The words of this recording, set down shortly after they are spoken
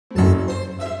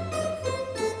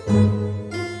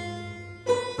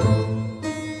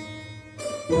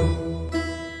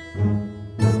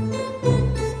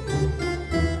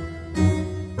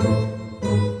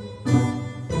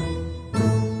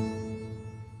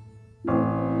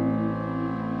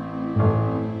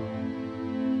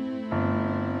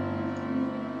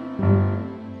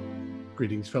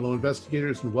Greetings, fellow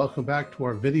investigators, and welcome back to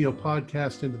our video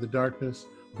podcast, Into the Darkness,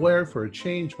 where, for a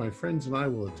change, my friends and I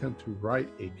will attempt to write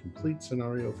a complete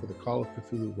scenario for the Call of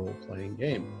Cthulhu role-playing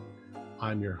game.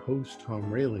 I'm your host,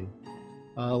 Tom Rayleigh.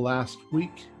 Last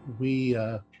week, we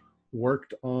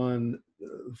worked on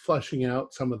fleshing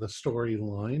out some of the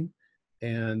storyline,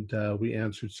 and we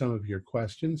answered some of your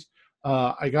questions.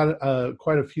 I got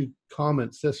quite a few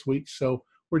comments this week, so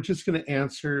we're just going to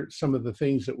answer some of the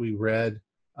things that we read.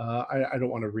 I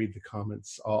don't want to read the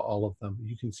comments, all of them.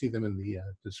 You can see them in the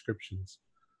descriptions.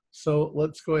 So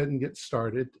let's go ahead and get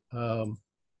started.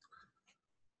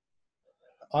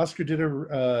 Oscar did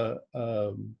an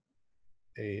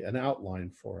outline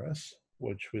for us,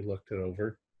 which we looked it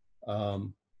over.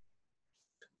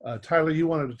 Tyler, you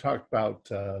wanted to talk about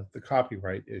the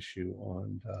copyright issue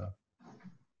on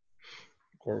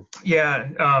Yeah,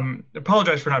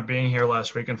 apologize for not being here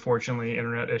last week. Unfortunately,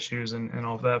 internet issues and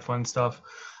all of that fun stuff.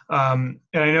 And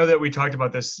I know that we talked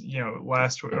about this, you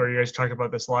guys talked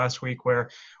about this last week, where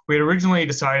we had originally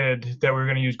decided that we were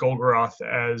going to use Golgoroth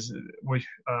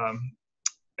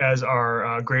as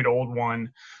our great old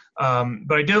one.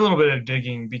 But I did a little bit of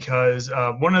digging because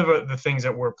one of the things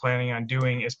that we're planning on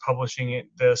doing is publishing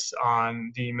this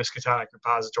on the Miskatonic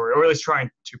repository, or at least trying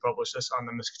to publish this on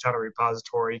the Miskatonic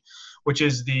repository, which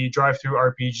is the drive-through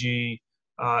RPG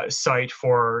site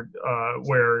for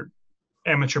where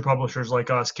amateur publishers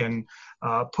like us can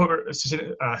put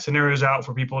scenarios out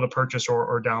for people to purchase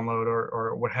or download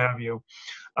or what have you.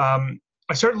 I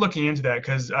started looking into that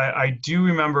because I did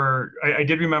remember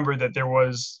that there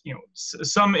was,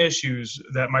 some issues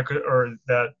that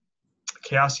that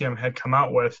Chaosium had come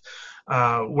out with,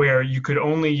 where you could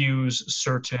only use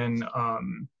certain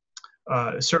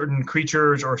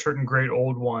creatures or certain great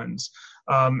old ones,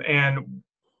 and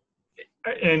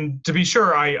to be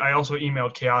sure, I also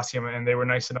emailed Chaosium, and they were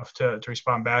nice enough to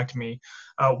respond back to me.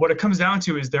 What it comes down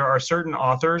to is there are certain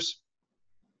authors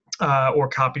or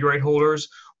copyright holders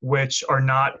which are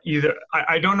not either,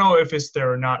 I don't know if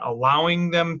they're not allowing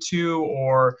them to,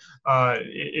 or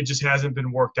it just hasn't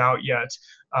been worked out yet,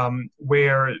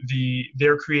 where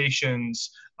their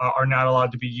creations are not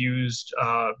allowed to be used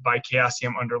by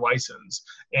Chaosium under license.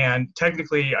 And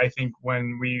technically, I think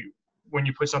when you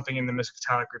put something in the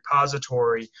Miskatonic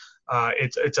repository,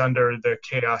 it's under the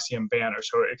Chaosium banner,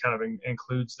 so it kind of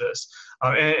includes this.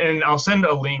 And I'll send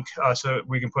a link so that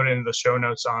we can put it in the show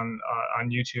notes on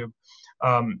YouTube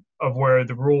of where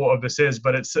the rule of this is,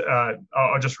 but it's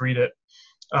I'll just read it.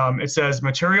 It says,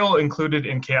 material included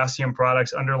in Chaosium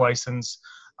products under license.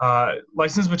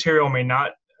 Licensed material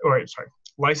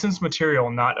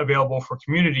not available for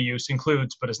community use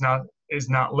includes, but is not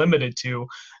limited to,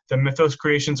 the mythos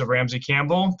creations of Ramsey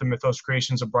Campbell, the mythos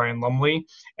creations of Brian Lumley,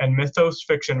 and mythos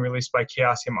fiction released by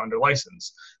Chaosium under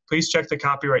license. Please check the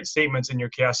copyright statements in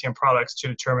your Chaosium products to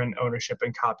determine ownership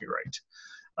and copyright.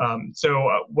 So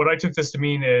what I took this to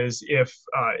mean is if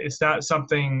it's not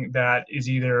something that is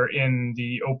either in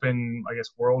the open,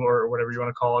 world or whatever you want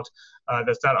to call it,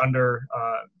 that's not under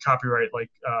copyright,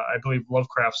 like I believe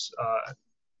Lovecraft's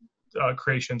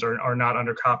creations are not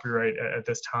under copyright at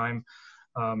this time,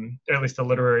 at least the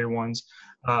literary ones,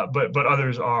 but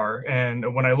others are.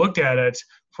 And when I looked at it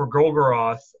for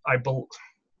Golgoroth,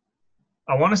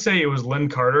 I want to say it was Lynn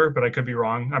Carter, but I could be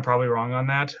wrong. I'm probably wrong on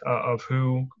that, of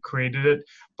who created it.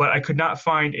 But I could not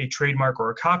find a trademark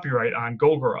or a copyright on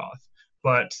Golgoroth.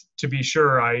 But to be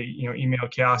sure, I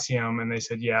emailed Chaosium, and they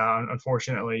said, yeah,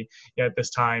 unfortunately, at this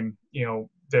time,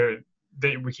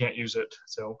 we can't use it.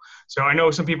 So I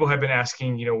know some people have been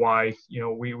asking, why,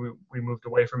 we moved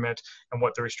away from it and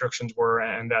what the restrictions were,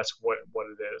 and that's what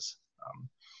it is.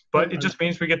 But it just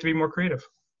means we get to be more creative.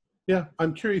 Yeah,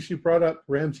 I'm curious, you brought up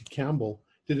Ramsey Campbell.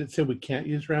 Did it say we can't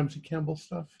use Ramsey Campbell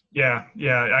stuff? Yeah,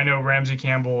 I know Ramsey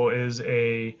Campbell is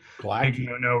a big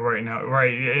no right now.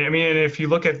 Right. I mean, and if you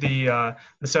look at the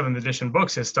 7th edition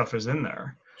books, his stuff is in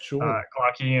there. Sure.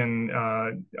 Glocky and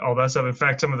all that stuff. In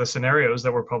fact, some of the scenarios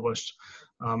that were published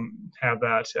have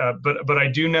that. But I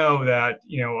do know that,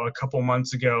 a couple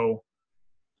months ago,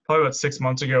 probably about 6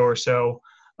 months ago or so,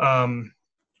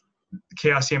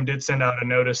 Chaosium did send out a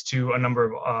notice to a number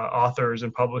of authors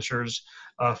and publishers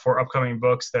for upcoming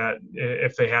books that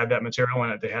if they had that material in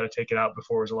it, they had to take it out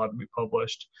before it was allowed to be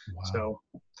published. Wow. So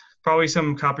probably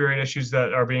some copyright issues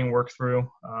that are being worked through.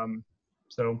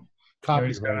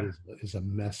 Copyright is a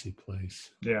messy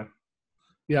place. Yeah.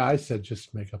 Yeah, I said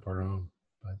just make up our own.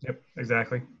 But. Yep,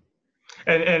 exactly.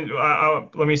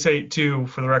 Let me say too,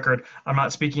 for the record, I'm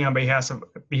not speaking on behalf of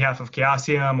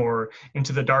Chaosium or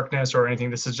Into the Darkness or anything.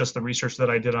 This is just the research that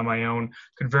I did on my own.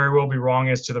 Could very well be wrong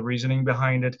as to the reasoning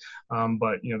behind it,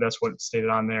 but that's what it's stated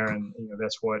on there, and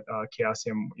that's what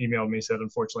Chaosium emailed me, said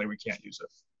unfortunately we can't use it.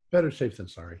 Better safe than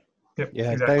sorry. Yep.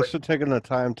 Yeah. Exactly. Thanks for taking the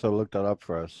time to look that up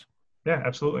for us. Yeah,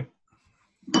 absolutely.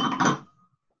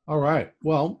 All right.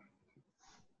 Well,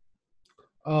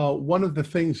 one of the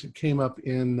things that came up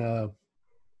in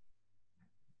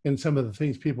some of the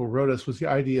things people wrote us was the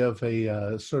idea of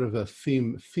a sort of a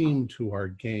theme to our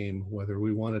game, whether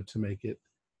we wanted to make it,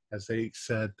 as they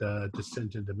said,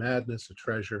 Descent into Madness, a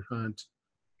treasure hunt,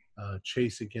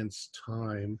 chase against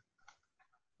time.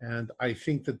 And I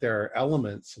think that there are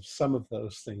elements of some of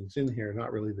those things in here,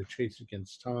 not really the chase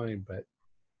against time, but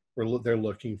they're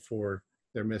looking for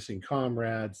their missing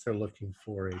comrades. They're looking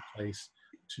for a place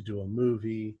to do a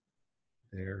movie.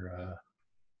 They're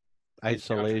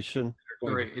isolation.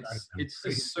 Right, it's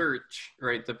the search,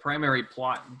 right? The primary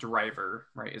plot driver,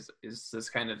 right, is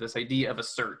this idea of a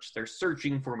search. They're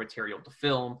searching for material to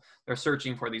film. They're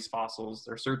searching for these fossils.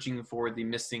 They're searching for the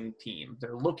missing team.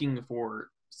 They're looking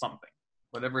for something,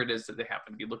 whatever it is that they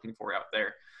happen to be looking for out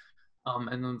there.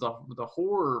 And then the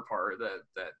horror part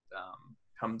that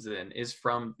comes in is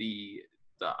from the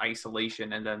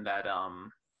isolation, and then that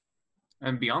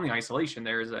and beyond the isolation,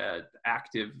 there's a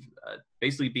active,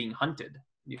 basically being hunted.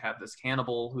 You have this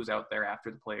cannibal who's out there after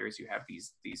the players. You have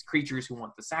these creatures who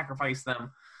want to sacrifice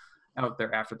them out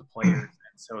there after the players.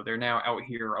 And so they're now out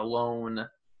here alone,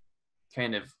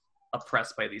 kind of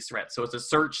oppressed by these threats. So it's a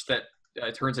search that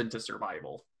turns into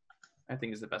survival, I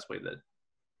think, is the best way to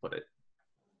put it.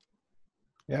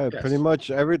 Yeah, Yes. Pretty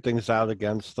much everything's out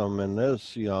against them in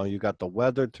this. You got the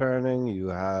weather turning, you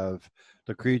have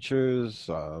the creatures.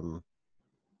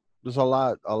 There's a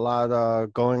lot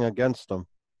going against them.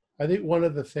 I think one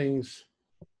of the things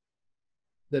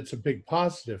that's a big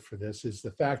positive for this is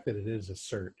the fact that it is a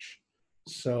search.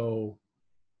 So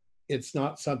it's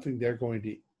not something they're going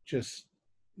to just,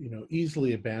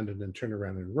 easily abandon and turn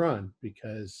around and run,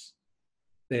 because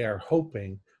they are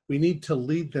hoping. We need to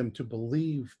lead them to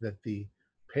believe that the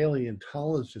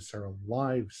paleontologists are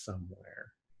alive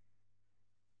somewhere,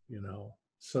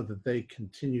 so that they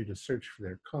continue to search for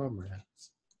their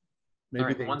comrades.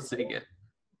 Maybe once they get,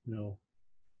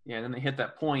 yeah, and then they hit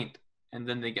that point, and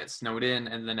then they get snowed in,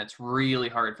 and then it's really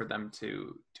hard for them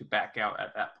to back out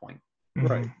at that point.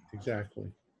 Right,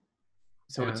 exactly.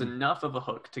 So it's enough of a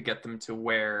hook to get them to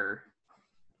where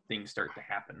things start to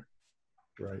happen.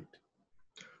 Right.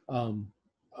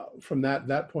 From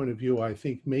that point of view, I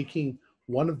think making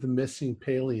one of the missing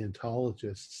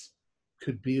paleontologists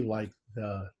could be like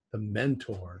the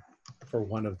mentor for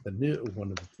one of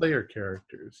the player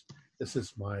characters. This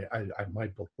is my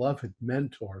beloved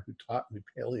mentor who taught me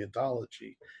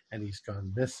paleontology, and he's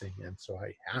gone missing, and so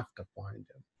I have to find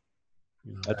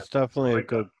him. That's definitely a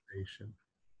good.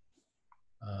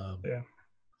 Yeah.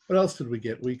 What else did we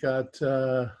get? We got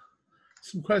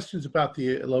some questions about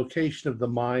the location of the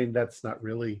mine. That's not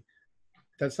really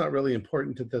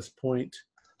important at this point.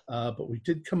 But we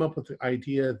did come up with the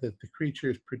idea that the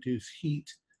creatures produce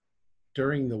heat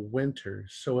during the winter.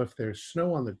 So if there's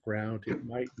snow on the ground, it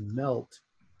might melt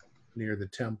near the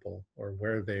temple or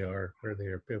where they are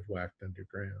bivouacked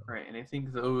underground. Right, and I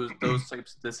think those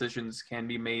types of decisions can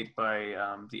be made by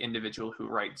the individual who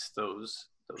writes those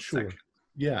Sure. sections.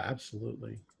 Yeah,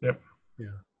 absolutely. Yep.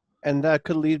 Yeah. And that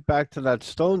could lead back to that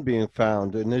stone being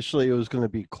found. Initially, it was going to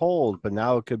be cold, but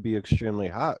now it could be extremely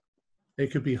hot.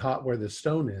 It could be hot where the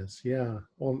stone is. Yeah.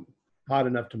 Well, hot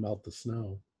enough to melt the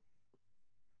snow.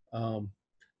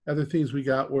 Other things we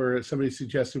got were somebody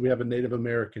suggested we have a Native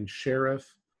American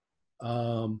sheriff.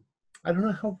 I don't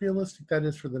know how realistic that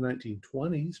is for the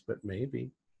 1920s, but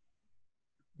maybe.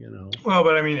 Well,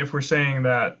 but I mean, if we're saying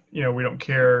that, we don't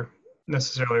care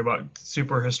necessarily about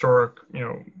super historic,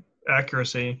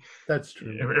 accuracy. That's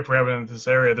true. If we have it in this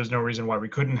area, there's no reason why we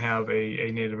couldn't have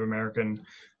a Native American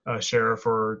sheriff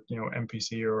or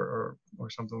NPC or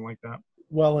something like that.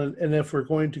 Well, and if we're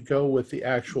going to go with the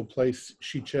actual place,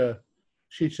 Chicha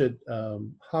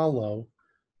Hollow,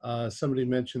 somebody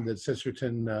mentioned that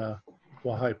Sisterton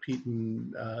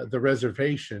Wahaipitan, the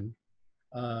reservation,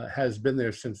 has been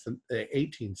there since the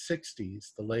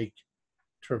 1860s, the Lake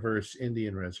Traverse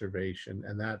Indian Reservation,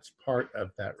 and that's part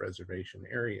of that reservation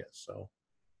area. So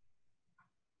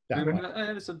that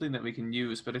is something that we can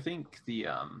use, but I think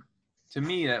to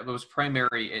me that was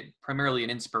primarily an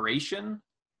inspiration.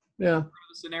 Yeah. For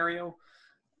the scenario.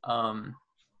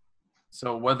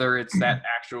 So whether it's that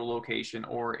actual location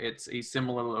or it's a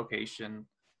similar location,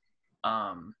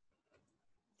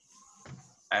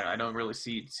 I don't really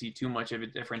see too much of a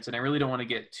difference, and I really don't want to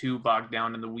get too bogged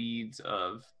down in the weeds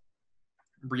of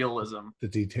realism. The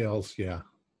details, yeah.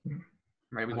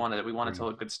 Right, we want to tell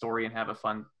a good story and have a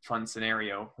fun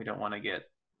scenario. We don't want to get.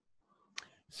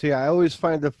 See, I always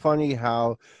find it funny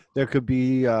how there could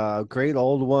be great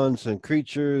old ones and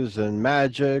creatures and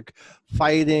magic,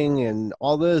 fighting and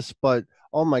all this, but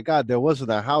oh my God, there wasn't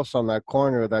a house on that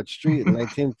corner of that street in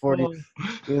 1940.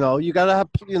 You know, you gotta have,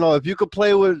 you know, if you could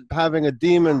play with having a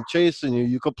demon chasing you,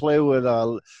 you could play with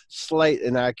slight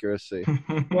inaccuracy.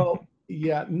 Well,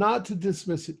 yeah, not to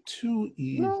dismiss it too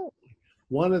easily. No.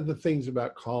 One of the things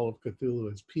about Call of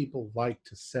Cthulhu is people like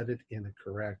to set it in a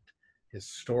correct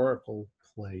historical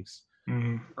place.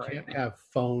 Mm-hmm. You can't have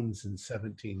phones in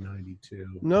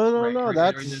 1792. No.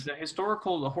 That's the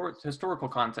historical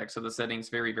context of the setting is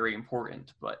very, very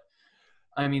important. But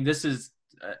I mean, this is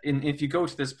if you go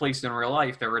to this place in real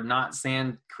life, there are not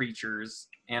sand creatures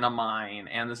and a mine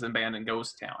and this abandoned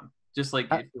ghost town. Just like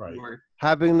if you were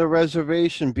having the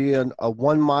reservation be a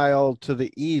 1 mile to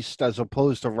the east as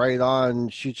opposed to right on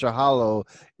Chicha Hollow,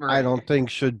 right. I don't think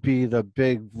should be the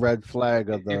big red flag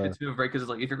of the. If it's right, because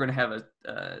like if you're going to have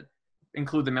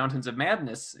include the Mountains of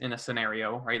Madness in a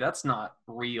scenario, right? That's not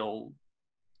real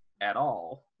at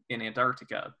all in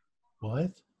Antarctica.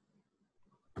 What?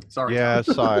 Sorry. Yeah,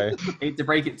 sorry. Hate to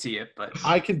break it to you, but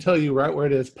I can tell you right where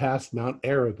it is, past Mount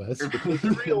Erebus, which is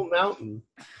a real mountain.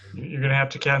 You're gonna have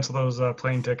to cancel those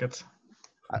plane tickets.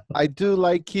 I do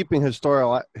like keeping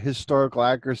historical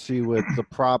accuracy with the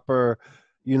proper,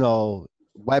 you know,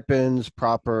 weapons,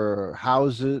 proper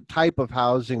houses, type of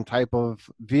housing, type of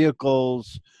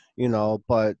vehicles, you know,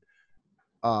 but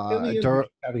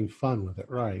having fun with it,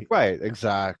 right? Right,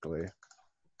 exactly.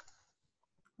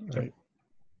 Right.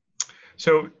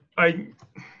 So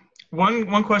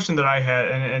one question that I had,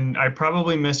 and I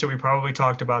probably missed it. We probably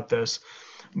talked about this,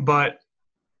 but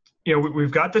you know, we've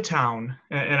got the town,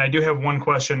 and I do have one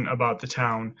question about the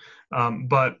town.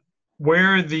 But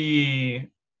where the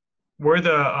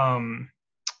let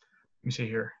me see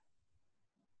here,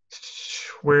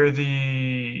 where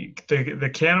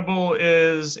the cannibal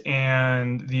is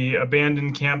and the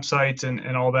abandoned campsites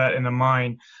and all that in the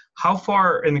mine, how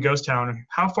far in the ghost town,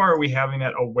 how far are we having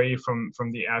that away from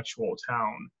the actual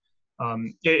town?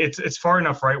 It's far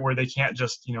enough, right, where they can't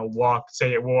just, you know,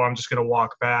 say, well, I'm just going to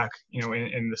walk back, you know,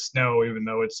 in the snow, even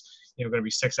though it's, you know, going to be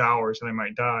 6 hours and I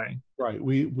might die. Right.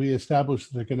 We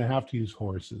established they're going to have to use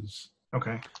horses.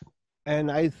 Okay.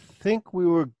 And I think we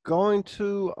were going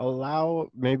to allow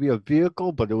maybe a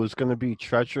vehicle, but it was going to be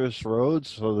treacherous roads,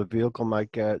 so the vehicle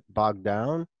might get bogged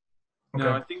down. Okay.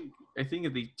 No, I think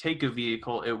if they take a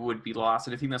vehicle, it would be lost.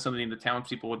 And I think that's something the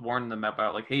townspeople would warn them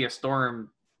about, like, hey,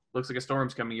 looks like a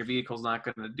storm's coming. Your vehicle's not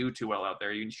going to do too well out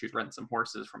there. You should rent some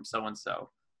horses from so-and-so.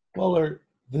 Well,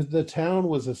 the town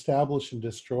was established and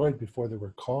destroyed before there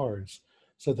were cars.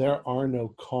 So there are no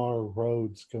car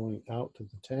roads going out to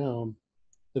the town,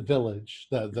 the village,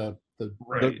 the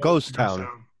ghost town.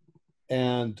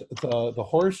 And the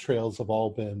horse trails have all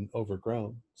been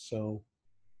overgrown. So,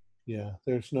 yeah,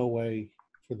 there's no way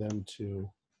for them to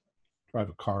drive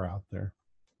a car out there.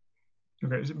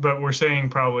 Okay, but we're saying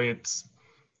probably it's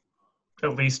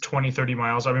at least 20, 30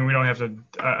 miles. I mean, we don't have to,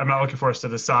 I'm not looking for us to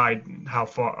decide how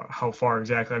far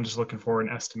exactly. I'm just looking for an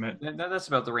estimate. That's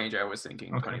about the range I was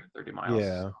thinking, okay. 20 to 30 miles.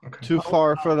 Yeah, okay. Too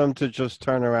far for them to just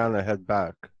turn around and head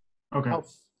back. Okay.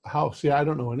 See, I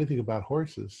don't know anything about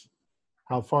horses.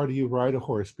 How far do you ride a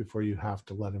horse before you have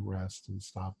to let him rest and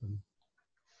stop him?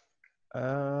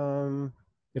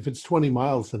 If it's 20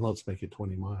 miles, then let's make it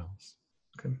 20 miles.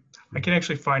 Okay. I can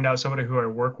actually find out somebody who I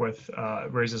work with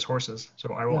raises horses,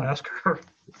 so I will ask her.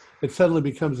 It suddenly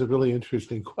becomes a really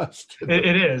interesting question.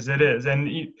 It is,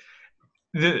 and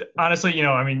honestly, you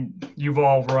know, I mean, you've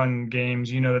all run games.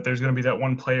 You know that there's going to be that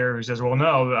one player who says, "Well,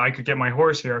 no, I could get my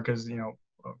horse here because, you know,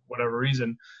 whatever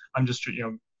reason, I'm just, you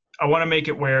know, I want to make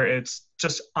it where it's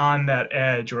just on that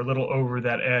edge or a little over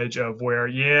that edge of where,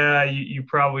 yeah, you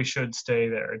probably should stay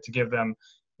there to give them,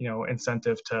 you know,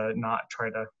 incentive to not try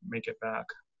to make it back."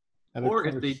 Or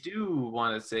if they do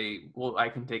want to say, well, I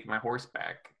can take my horse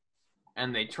back,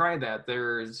 and they try that,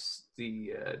 there's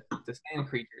the sand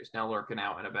creatures now lurking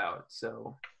out and about.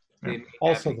 So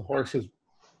also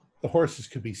the horses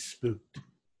could be spooked.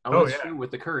 Oh, that's true.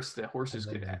 With the curse, the horses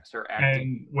could start acting.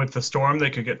 And with the storm, they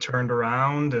could get turned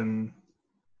around and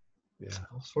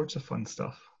all sorts of fun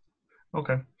stuff.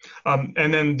 Okay.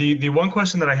 And then the one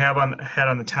question that I had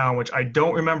on the town, which I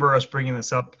don't remember us bringing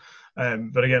this up,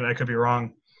 but again, I could be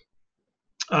wrong.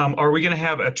 Are we going to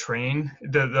have a train,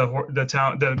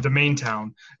 the main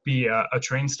town, be a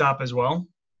train stop as well?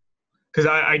 because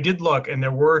I did look, and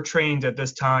there were trains at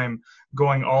this time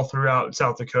going all throughout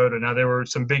South Dakota. Now, there were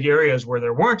some big areas where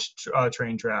there weren't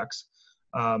train tracks,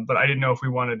 but I didn't know if we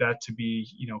wanted that to be,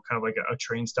 kind of like a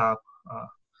train stop.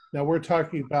 Now we're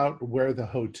talking about where the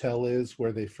hotel is,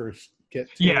 where they first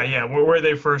get to. Yeah, where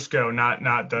they first go, not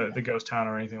the ghost town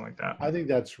or anything like that. I think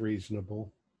that's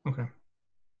reasonable. Okay.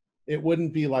 It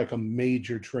wouldn't be like a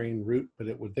major train route, but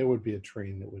there would be a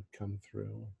train that would come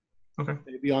through. Okay.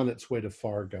 Maybe on its way to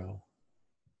Fargo.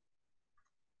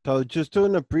 So just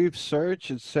doing a brief search,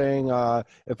 it's saying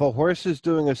if a horse is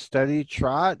doing a steady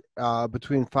trot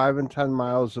between 5 and 10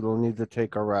 miles, it'll need to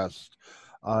take a rest.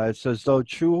 It says, though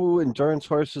true endurance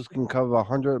horses can cover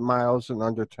 100 miles in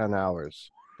under 10 hours.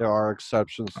 There are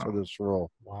exceptions to this rule.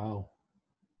 Wow.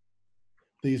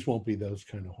 These won't be those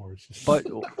kind of horses. But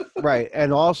right,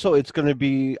 and also it's going to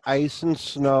be ice and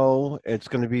snow. It's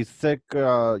going to be thick,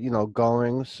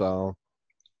 going. So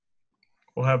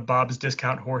we'll have Bob's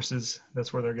Discount Horses.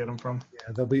 That's where they're getting them from.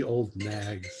 Yeah, they'll be old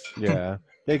nags. Yeah,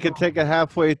 they could take it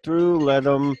halfway through, let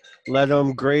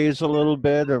them graze a little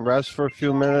bit and rest for a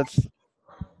few minutes.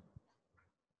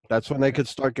 That's when they could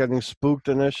start getting spooked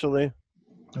initially.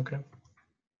 Okay,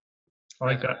 I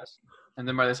like that. And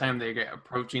then by the time they get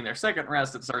approaching their second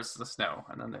rest, it starts to snow,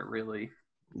 and then they're really.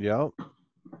 Yep.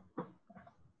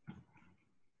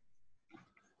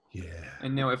 Yeah.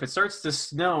 And if it starts to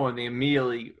snow and they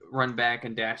immediately run back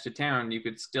and dash to town, you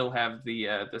could still have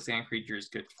the sand creatures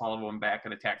could follow them back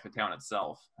and attack the town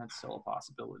itself. That's still a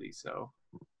possibility. So.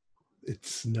 It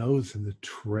snows and the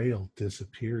trail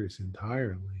disappears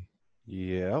entirely.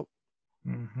 Yep.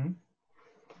 Mm-hmm.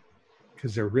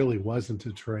 Because there really wasn't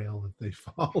a trail that they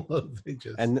followed. They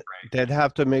just they'd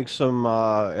have to make some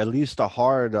at least a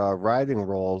hard riding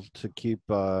roll to keep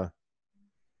their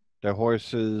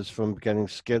horses from getting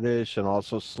skittish and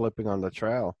also slipping on the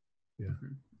trail. Yeah.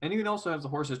 And you can also have the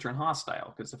horses turn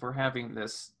hostile, because if we're having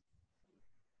these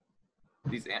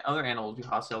other animals be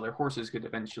hostile, their horses could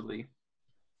eventually.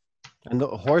 And the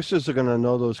horses are going to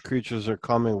know those creatures are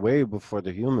coming way before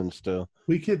the humans do.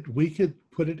 We could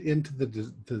put it into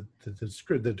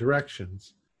the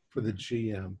directions for the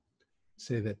GM.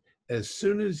 Say that as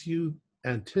soon as you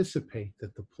anticipate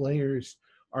that the players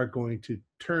are going to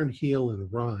turn heel and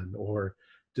run, or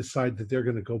decide that they're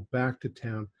going to go back to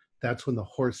town, that's when the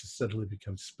horses suddenly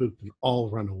become spooked and all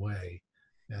run away.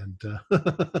 And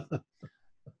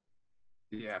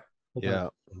Yeah. Hold on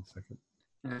 1 second.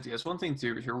 And it's one thing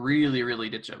to really, really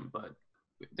ditch them, but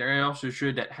they also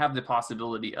should have the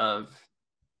possibility of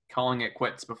calling it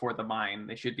quits before the mine.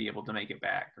 They should be able to make it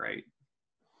back, right?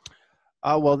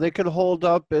 Well, they could hold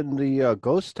up in the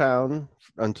ghost town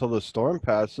until the storm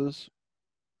passes.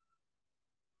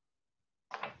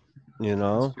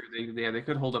 They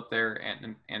could hold up there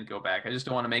and go back. I just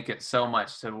don't want to make it so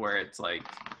much to where it's like.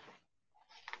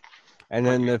 And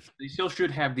then they still should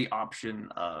have the option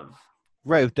of.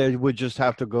 Right, they would just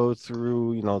have to go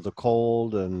through, the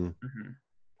cold, and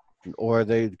or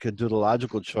they could do the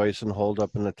logical choice and hold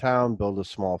up in the town, build a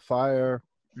small fire,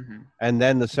 and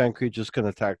then the sand creatures can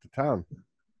attack the town.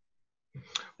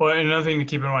 Well, and another thing to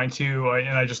keep in mind too,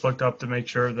 and I just looked up to make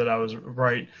sure that I was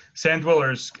right. Sand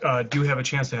dwellers do have a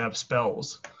chance to have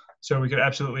spells, so we could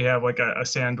absolutely have like a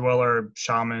sand dweller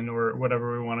shaman or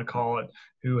whatever we want to call it,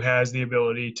 who has the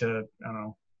ability to, I don't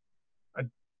know,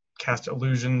 cast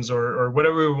illusions or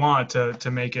whatever we want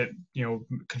to make it,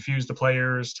 confuse the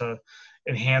players, to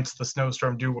enhance the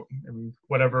snowstorm, do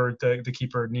whatever the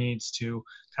keeper needs to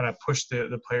kind of push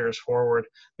the players forward.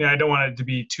 I don't want it to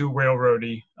be too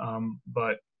railroady,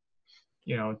 but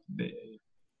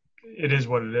it is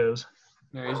what it is.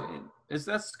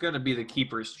 That's going to be the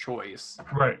keeper's choice,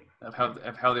 right? Of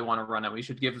how they want to run it. We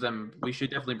should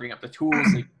definitely bring up the tools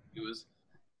they can use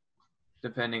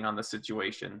depending on the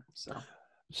situation.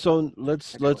 So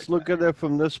let's look at it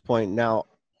from this point. Now,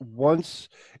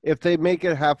 if they make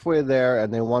it halfway there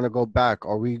and they want to go back,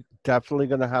 are we definitely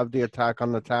going to have the attack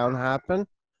on the town happen?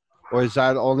 Or is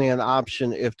that only an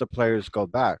option if the players go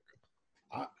back?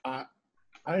 I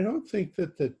don't think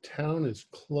that the town is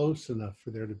close enough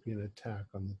for there to be an attack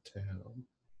on the town.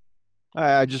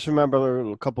 I just remember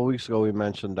a couple of weeks ago we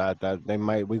mentioned that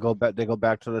they go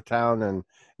back to the town and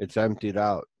it's emptied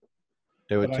out.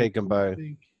 They were taken by.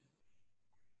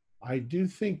 I do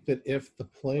think that if the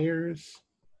players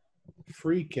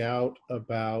freak out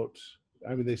about,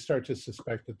 they start to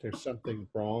suspect that there's something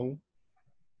wrong,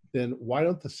 then why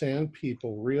don't the sand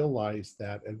people realize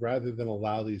that, and rather than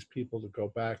allow these people to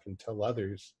go back and tell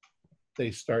others,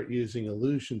 they start using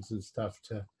illusions and stuff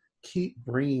to keep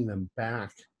bringing them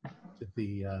back to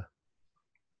the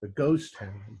ghost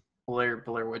town. Blair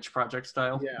Witch Project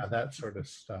style? Yeah, that sort of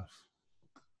stuff.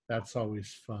 That's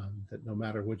always fun, that no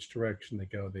matter which direction they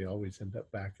go, they always end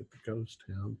up back at the ghost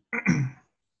town.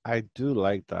 I do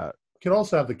like that. You could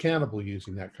also have the cannibal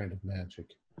using that kind of magic.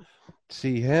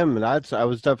 See him. I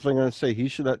was definitely going to say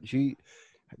he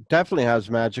definitely has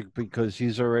magic because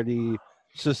he's already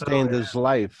sustained his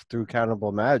life through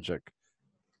cannibal magic.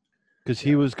 Because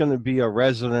he was going to be a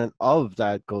resident of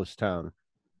that ghost town.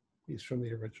 He's from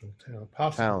the original town,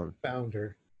 possibly the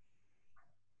founder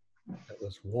that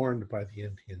was warned by the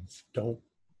Indians, don't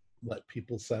let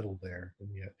people settle there, and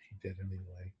yet he did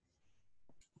anyway.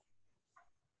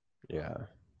 Yeah.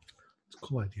 It's a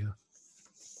cool idea.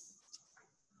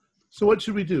 So what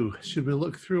should we do? Should we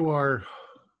look through our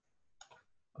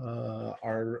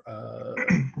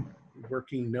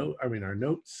working note? I mean, our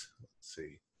notes. Let's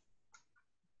see.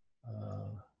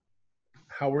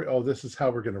 This is how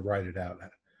we're going to write it out.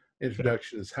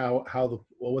 Introduction is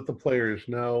what the players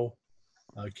know.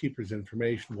 Keeper's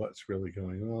information, what's really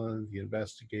going on. The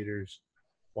investigators,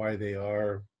 why they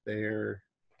are there.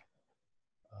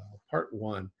 Part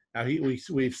 1. Now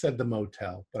we've said the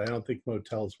motel, but I don't think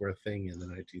motels were a thing in the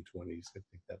 1920s. I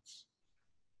think that's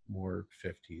more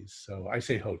 50s. So I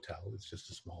say hotel. It's just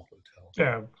a small hotel.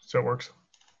 Yeah, so it works.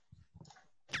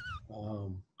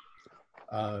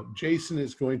 Jason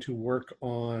is going to work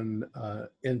on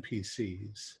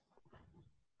NPCs.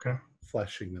 Okay.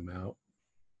 Fleshing them out.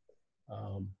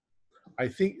 I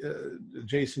think,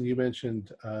 Jason, you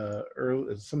mentioned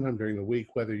sometime during the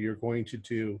week whether you're going to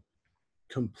do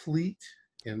complete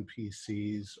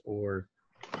NPCs or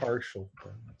partial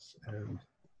ones. And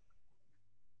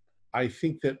I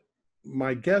think that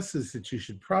my guess is that you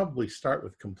should probably start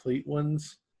with complete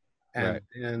ones, and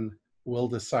then we'll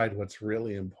decide what's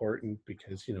really important,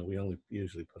 because we only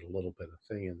usually put a little bit of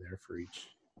thing in there for each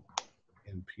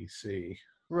NPC.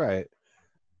 Right.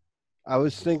 I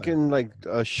was thinking like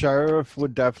a sheriff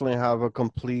would definitely have a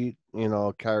complete,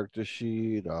 character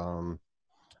sheet.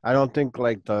 I don't think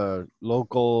like the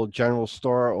local general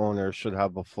store owner should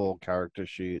have a full character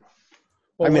sheet.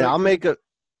 Well, I mean, I'll make it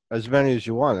as many as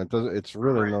you want. It's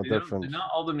really no difference. Not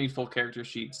all of them need full character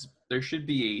sheets. There should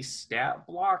be a stat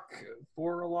block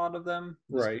for a lot of them.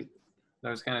 Right. That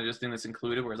was kind of just in this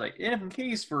included, where it's like, in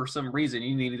case for some reason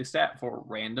you needed a stat for a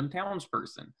random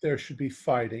townsperson. There should be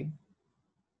fighting.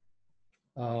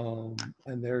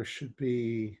 And there should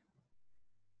be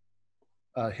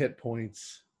hit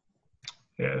points.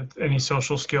 Yeah, any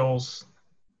social skills.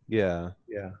 Yeah.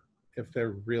 Yeah, if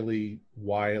they're really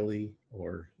wily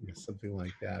or something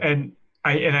like that. And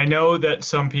I know that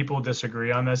some people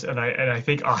disagree on this, and I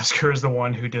think Oscar is the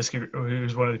one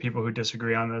who's one of the people who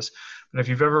disagree on this. But if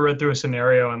you've ever read through a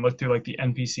scenario and looked through like the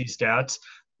NPC stats,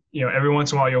 every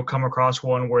once in a while you'll come across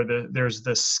one where there's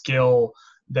this skill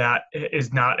that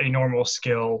is not a normal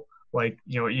skill. Like,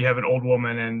 you have an old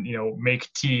woman and,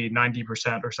 make tea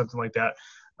 90% or something like that.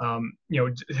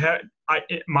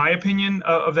 My opinion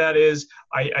of that is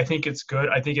I think it's good.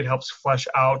 I think it helps flesh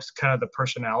out kind of the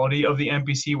personality of the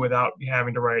NPC without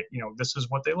having to write, this is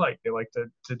what they like. They like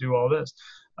to do all this.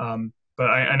 But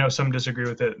I know some disagree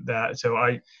with that. So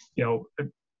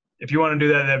if you want to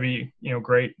do that, that'd be,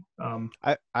 great.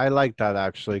 I like that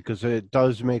actually, because it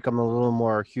does make them a little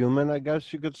more human, I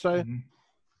guess you could say. Mm-hmm.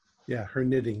 Yeah, her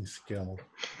knitting skill.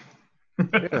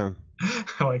 Yeah.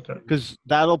 I like that. Because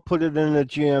that'll put it in the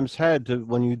GM's head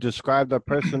when you describe that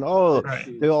person. Oh,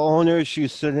 the owner,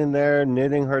 she's sitting there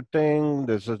knitting her thing.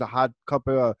 There's a hot cup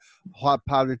of hot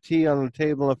pot of tea on the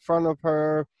table in front of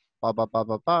her. Ba, ba, ba,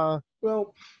 ba, ba.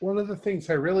 Well, one of the things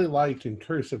I really liked in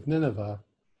Curse of Nineveh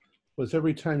was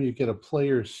every time you get a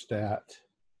player stat,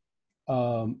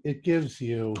 it gives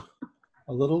you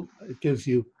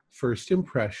first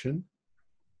impression,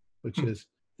 which is,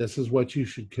 this is what you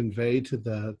should convey to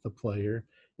the player.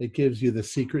 It gives you the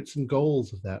secrets and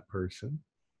goals of that person.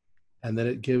 And then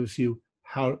it gives you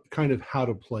how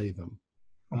to play them.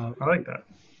 I like that.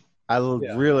 I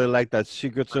really like that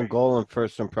secrets and goal and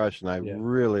first impression. I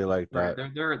really like that.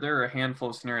 Right. There are a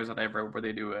handful of scenarios that I've read where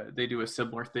they do a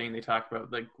similar thing. They talk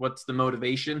about like what's the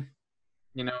motivation,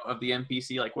 of the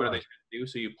NPC, like what are they trying to do,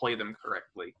 so you play them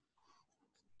correctly.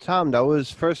 Tom, that was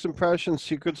first impression,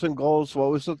 secrets and goals.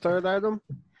 What was the third item?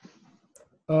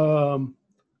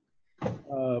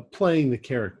 Playing the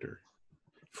character.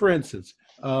 For instance,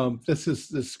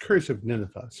 this Curse of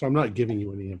Nineveh, so I'm not giving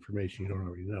you any information you don't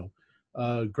already know.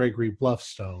 Gregory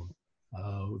Bluffstone,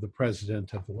 the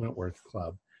president of the Wentworth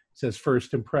Club, says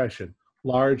first impression,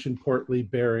 large and portly,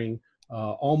 bearing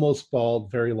almost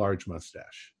bald, very large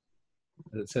mustache.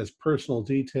 And it says personal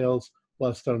details.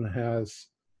 Bluffstone has,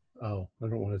 I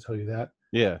don't want to tell you that.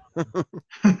 Yeah.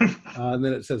 And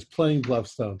then it says playing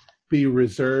Bluffstone. be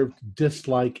reserved,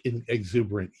 dislike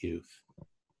exuberant youth.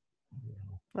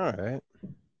 All right.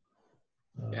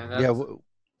 Yeah,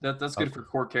 that's good for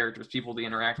core characters, people to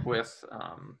interact with.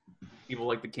 People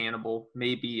like the cannibal,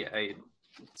 maybe a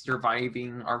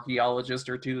surviving archaeologist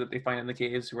or two that they find in the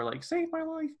caves who are like, "Save my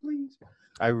life, please."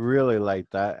 I really like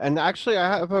that. And actually,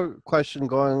 I have a question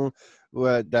going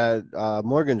with that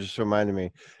Morgan just reminded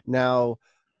me. Now,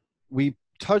 we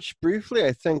touched briefly,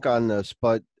 I think, on this,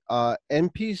 but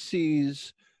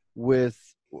NPCs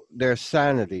with their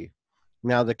sanity.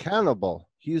 Now, the cannibal,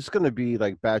 he's going to be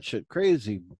like batshit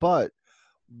crazy, but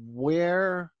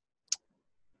where,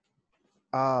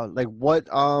 like what,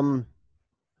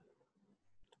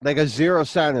 like a zero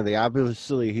sanity,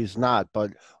 obviously he's not,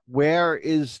 but where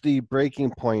is the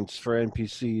breaking points for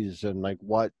NPCs and like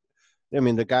what? I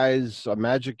mean, the guy's a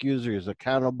magic user, he's a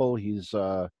cannibal, he's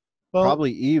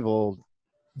probably evil.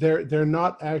 They're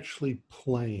not actually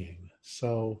playing,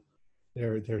 so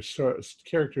their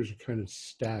characters are kind of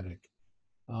static.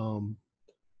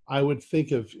 I would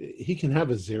think of he can have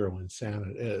a zero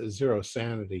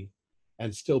sanity,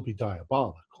 and still be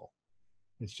diabolical.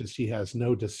 It's just he has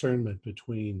no discernment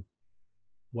between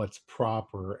what's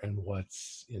proper and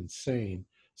what's insane.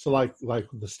 So like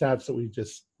the stats that we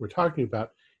just were talking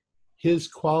about, his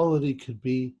quality could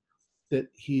be that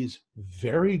he's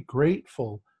very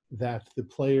grateful that the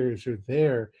players are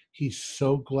there. He's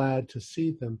so glad to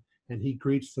see them, and he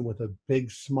greets them with a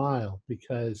big smile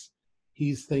because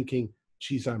he's thinking,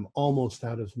 geez, I'm almost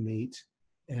out of meat,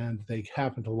 and they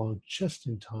happened along just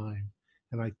in time,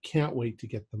 and I can't wait to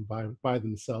get them by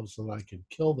themselves so that I can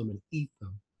kill them and eat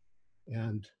them.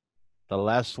 And the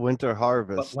last winter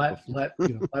harvest. But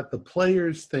let the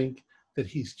players think that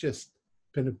he's just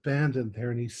been abandoned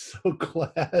there, and he's so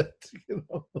glad.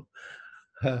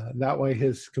 That way,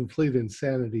 his complete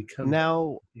insanity comes.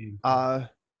 Now,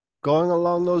 going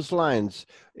along those lines,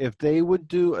 if they would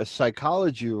do a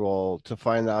psychology roll to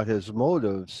find out his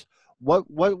motives,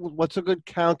 what's a good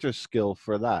counter skill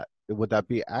for that? Would that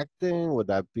be acting? Would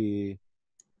that be?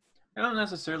 I don't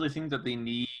necessarily think that they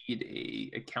need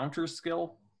a counter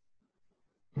skill.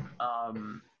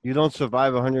 You don't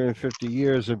survive 150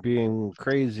 years of being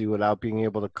crazy without being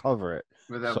able to cover it.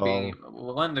 Without being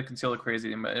one to conceal the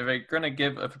crazy, but if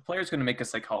a player's going to make a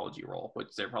psychology roll,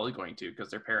 which they're probably going to because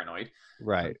they're paranoid,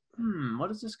 right?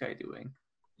 What is this guy doing?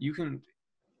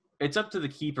 It's up to the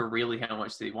keeper really how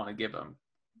much they want to give him.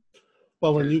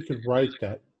 Well, and you could write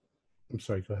that. I'm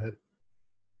sorry. Go ahead.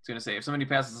 I was going to say, if somebody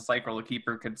passes a psych roll, the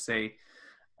keeper could say,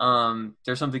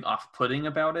 "There's something off-putting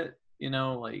about it."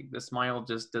 Like the smile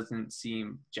just doesn't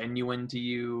seem genuine to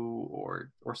you,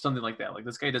 or something like that. Like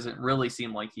this guy doesn't really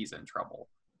seem like he's in trouble.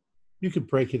 You could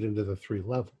break it into the 3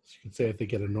 levels. You could say if they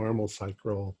get a normal psych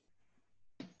roll,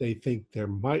 they think there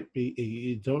might be,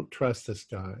 you don't trust this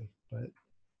guy. But,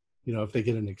 if they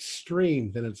get an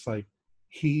extreme, then it's like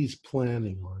he's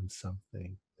planning on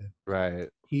something. Right.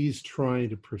 He's trying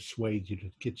to persuade you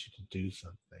to get you to do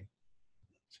something.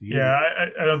 So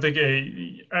I don't think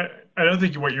I don't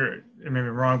think what you're, it may be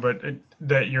wrong, but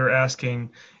that you're asking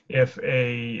if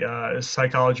a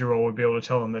psychology roll would be able to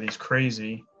tell him that he's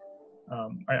crazy.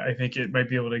 I think it might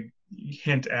be able to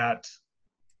hint at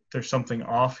there's something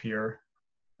off here,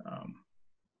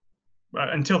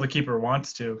 until the keeper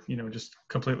wants to, just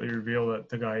completely reveal that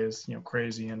the guy is,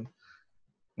 crazy and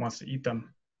wants to eat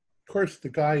them. Of course, the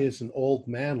guy is an old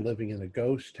man living in a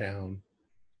ghost town,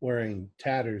 wearing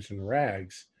tatters and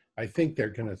rags. I think they're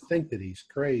going to think that he's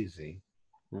crazy.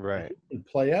 Right. And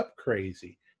play up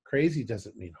crazy. Crazy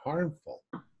doesn't mean harmful.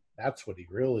 That's what he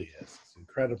really is. It's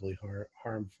incredibly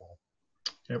harmful.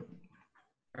 Yep.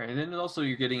 All right, and then also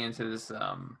you're getting into this,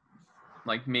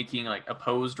 like making like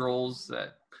opposed roles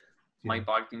that might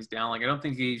bog things down. Like I don't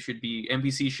think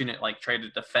NPC shouldn't like try to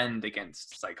defend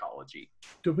against psychology.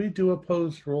 Do we do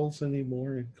opposed roles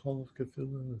anymore in Call of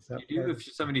Cthulhu? Is that you do if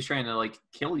somebody's trying to like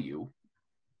kill you.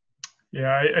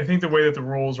 Yeah, I think the way that the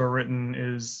rules are written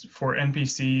is for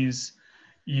NPCs,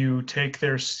 you take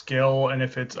their skill, and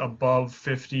if it's above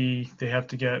 50, they have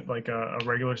to get like a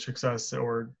regular success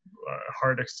or a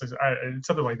hard success,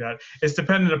 something like that. It's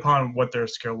dependent upon what their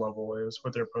skill level is,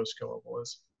 what their opposed skill level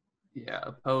is. Yeah,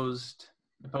 opposed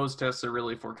tests are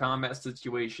really for combat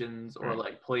situations or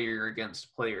like player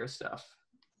against player stuff.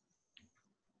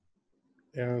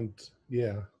 And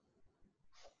yeah.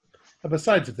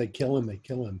 Besides, if they kill him, they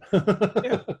kill him.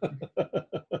 Yeah.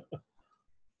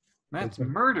 That's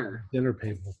murder. Dinner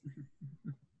table.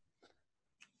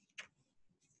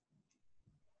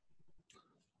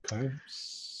 Okay.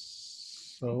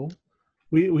 So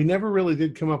we never really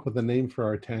did come up with a name for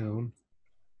our town.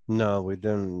 No, we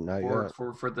didn't. Not yet.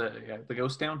 For the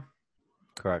ghost town?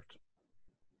 Correct.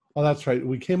 Oh, that's right.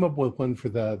 We came up with one for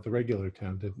the regular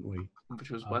town, didn't we?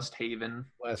 Which was West Haven.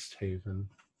 West Haven.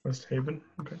 West Haven.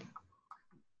 Okay.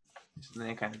 So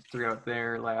they kind of threw out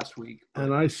there last week.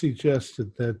 And I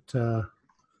suggested that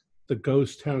the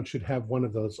ghost town should have one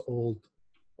of those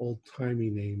old-timey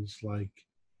names, like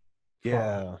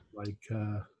Yeah.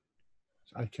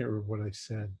 I can't remember what I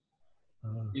said.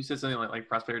 You said something like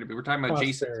Prosperity, but we're talking about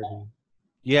Jason. Prosperity.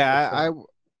 Yeah,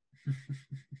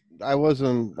 I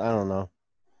wasn't. I don't know.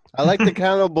 I like the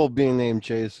cannibal being named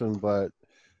Jason, but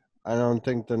I don't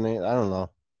think the name. I don't know.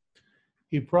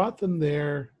 He brought them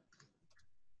there.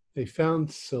 They found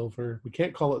silver. We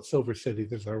can't call it Silver City.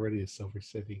 There's already a Silver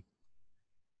City.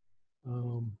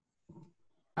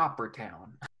 Copper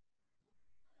Town.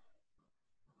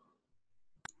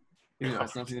 It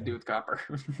has nothing to do with copper.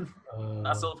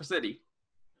 Not Silver City.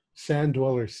 Sand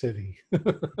Dweller City.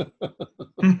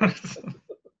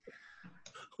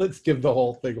 Let's give the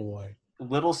whole thing away.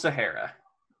 Little Sahara.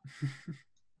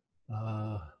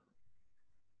 I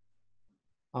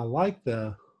like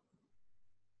the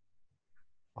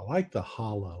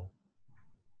Hollow.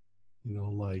 You know,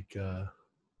 like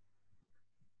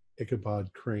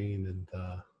Ichabod Crane and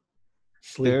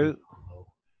Sleeping Hollow.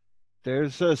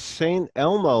 There's a St.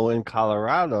 Elmo in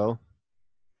Colorado.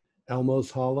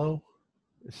 Elmo's Hollow?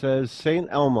 It says St.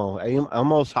 Elmo.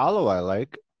 Elmo's Hollow I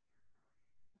like.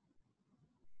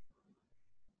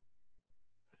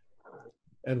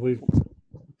 And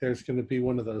there's going to be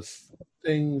one of those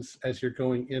things as you're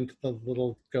going into the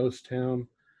little ghost town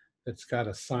that's got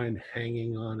a sign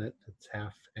hanging on it that's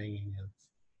half hanging.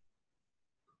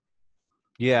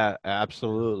 Yeah,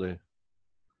 absolutely.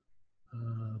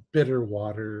 Bitter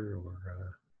Water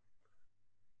or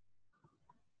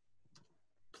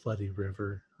Bloody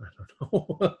River. I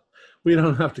don't know. We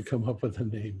don't have to come up with a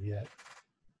name yet.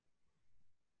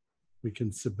 We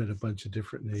can submit a bunch of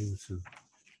different names and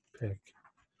pick.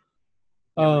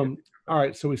 All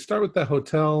right, so we start with the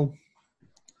hotel.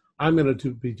 I'm going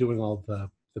to be doing all the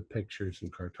pictures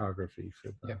and cartography for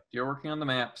the. Yeah, you're working on the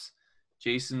maps.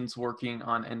 Jason's working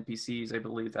on NPCs. I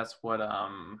believe that's what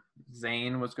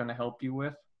Zane was going to help you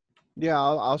with. Yeah,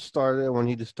 I'll start it when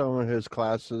he's done with his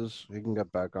classes. He can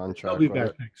get back on track. I'll be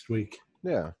back next week.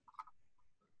 Yeah.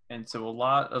 And so a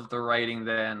lot of the writing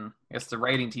then, I guess the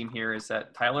writing team here is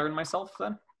that Tyler and myself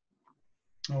then?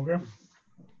 Okay.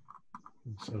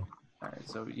 So. All right,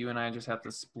 so you and I just have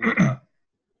to split up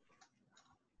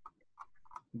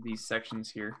these sections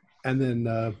here. And then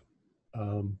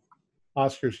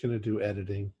Oscar's going to do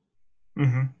editing.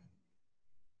 Mm-hmm.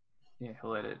 Yeah,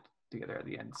 he'll edit together at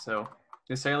the end. So,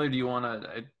 Tyler, do you want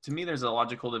to me, there's a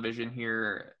logical division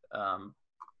here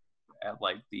at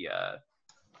like the,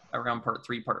 around part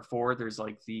 3, part 4, there's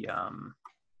like the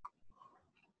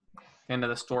end of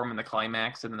the storm and the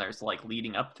climax, and then there's like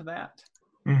leading up to that.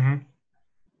 Mm-hmm.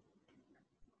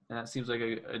 And that seems like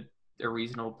a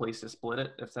reasonable place to split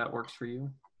it, if that works for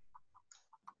you.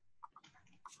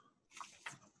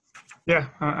 Yeah,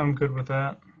 I'm good with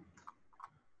that.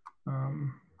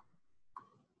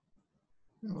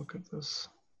 Look at this.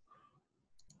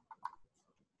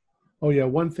 Oh, yeah.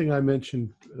 One thing I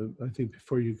mentioned, I think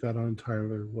before you got on,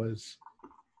 Tyler, was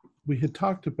we had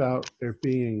talked about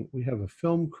we have a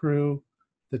film crew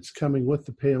that's coming with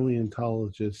the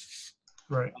paleontologists.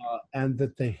 Right. And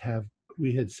that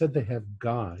we had said they have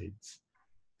guides.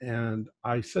 And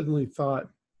I suddenly thought,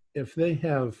 if they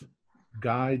have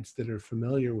guides that are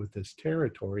familiar with this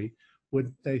territory,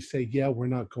 would they say, yeah, we're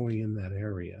not going in that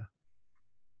area?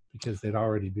 Because they'd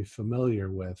already be familiar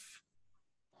with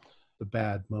the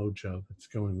bad mojo that's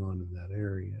going on in that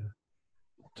area.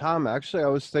 Tom, actually, I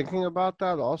was thinking about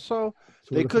that also.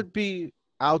 So they could be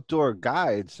outdoor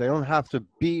guides. They don't have to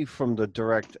be from the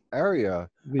direct area.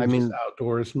 I mean,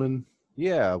 outdoorsmen.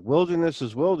 Yeah, wilderness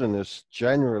is wilderness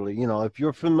generally. You know, if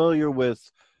you're familiar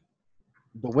with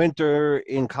the winter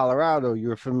in Colorado,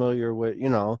 you're familiar with,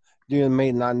 you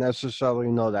may not necessarily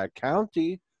know that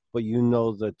county, but you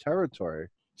know the territory.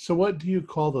 So what do you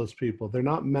call those people? They're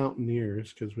not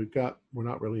mountaineers because we're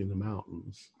not really in the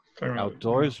mountains.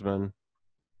 Outdoorsmen.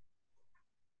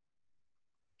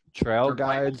 Trail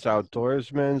guides,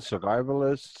 outdoorsmen,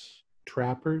 survivalists.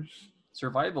 Trappers.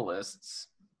 Survivalists.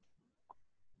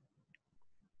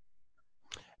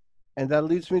 And that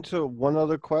leads me to one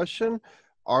other question.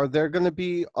 Are there going to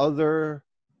be other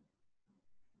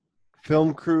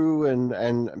film crew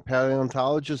and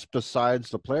paleontologists besides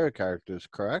the player characters,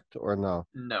 correct? Or no?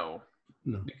 No.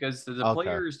 Because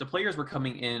the players were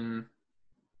coming in,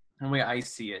 and the way I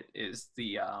see it is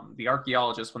the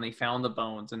archaeologists, when they found the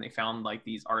bones and they found like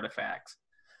these artifacts,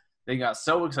 they got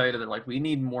so excited. They're like, we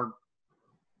need more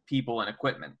people and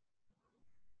equipment.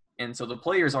 And so the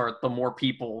players are the more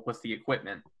people with the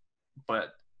equipment,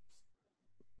 but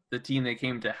the team they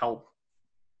came to help,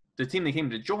 the team they came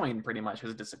to join pretty much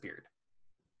has disappeared.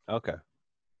 Okay.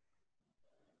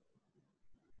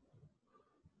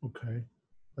 Okay.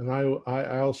 And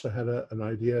I also had an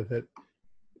idea that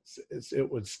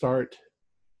it would start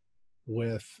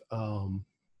with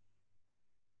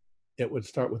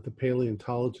the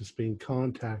paleontologists being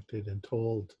contacted and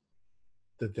told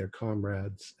that their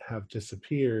comrades have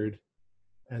disappeared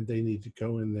and they need to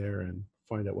go in there and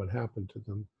find out what happened to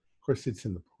them. Of course, it's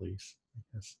in the police, I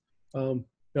guess.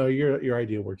 No, your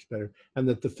idea works better. And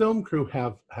that the film crew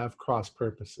have cross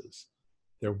purposes.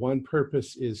 Their one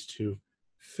purpose is to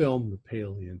film the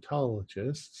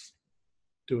paleontologists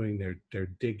doing their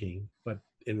digging, but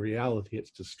in reality,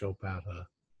 it's to scope out a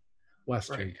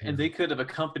Western. Right. And they could have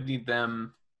accompanied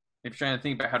them, if you're trying to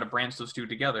think about how to branch those two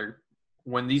together.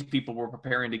 When these people were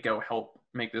preparing to go help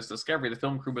make this discovery, the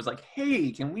film crew was like, hey,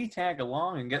 can we tag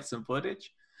along and get some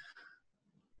footage?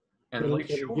 And it'll, like,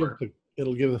 it'll sure.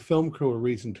 It'll give the film crew a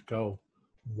reason to go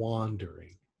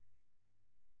wandering.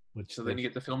 So then you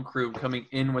get the film crew coming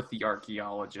in with the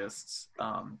archaeologists.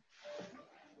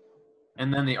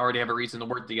 And then they already have a reason to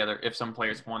work together if some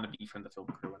players want to be from the film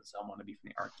crew and some want to be from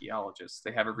the archaeologists.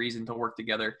 They have a reason to work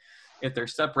together. If they're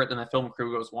separate, then the film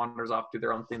crew wanders off, do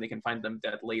their own thing. They can find them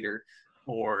dead later.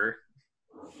 Or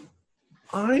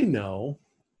I know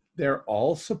they're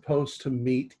all supposed to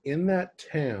meet in that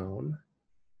town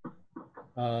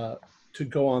to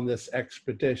go on this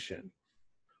expedition.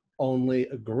 Only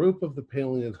a group of the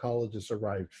paleontologists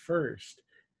arrived first,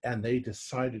 and they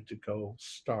decided to go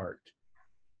start.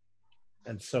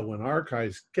 And so when our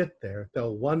guys get there,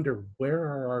 they'll wonder, where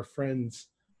are our friends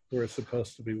who are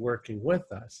supposed to be working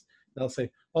with us? They'll say,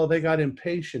 oh, they got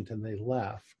impatient and they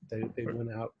left. They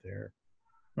went out there.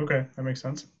 Okay, that makes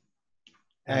sense.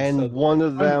 And so one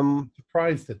of them...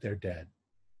 surprised that they're dead.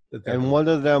 One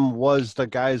of them was the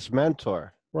guy's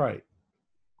mentor. Right.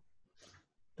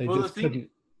 They just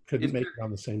couldn't make it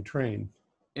on the same train.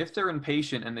 If they're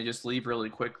impatient and they just leave really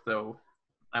quick, though,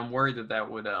 I'm worried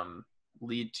that would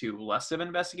lead to less of an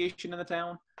investigation in the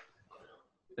town.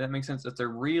 That makes sense. If they're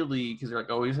really, because they're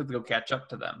like, oh, we just have to go catch up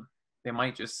to them. They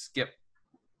might just skip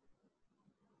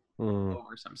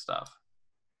over some stuff.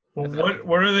 Well,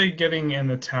 what are they getting in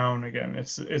the town again?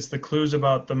 It's the clues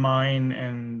about the mine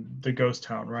and the ghost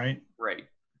town, right? Right.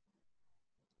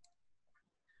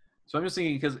 So I'm just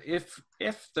thinking, because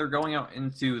if they're going out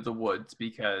into the woods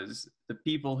because the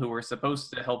people who were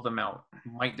supposed to help them out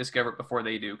might discover it before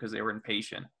they do because they were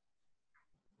impatient,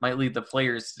 might lead the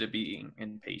players to being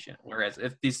impatient. Whereas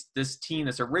if this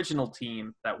original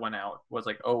team that went out was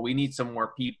like, oh, we need some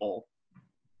more people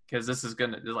because this is they're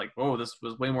like, oh, this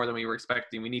was way more than we were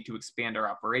expecting. We need to expand our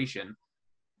operation.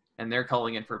 And they're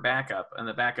calling in for backup, and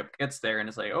the backup gets there and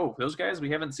it's like, oh, those guys,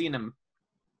 we haven't seen them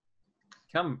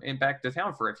come back to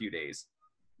town for a few days.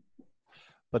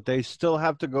 But they still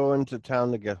have to go into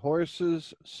town to get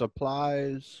horses,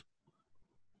 supplies.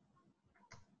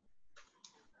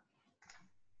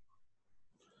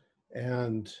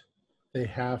 And they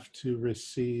have to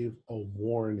receive a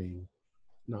warning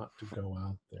not to go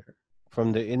out there.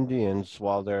 From the Indians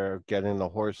while they're getting the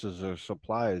horses or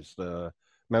supplies.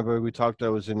 Remember we talked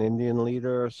there was an Indian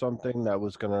leader or something that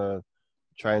was going to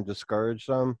try and discourage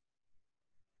them?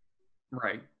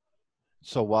 Right.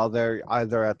 So while they're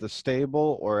either at the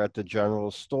stable or at the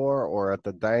general store or at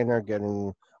the diner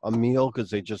getting a meal because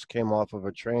they just came off of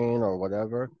a train or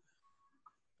whatever,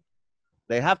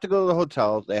 they have to go to the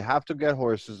hotel, they have to get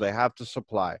horses, they have to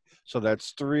supply. So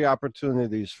that's 3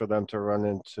 opportunities for them to run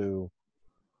into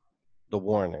the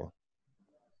warning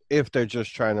if they're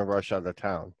just trying to rush out of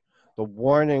town. The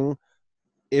warning,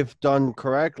 if done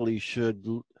correctly, should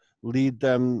lead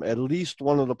them, at least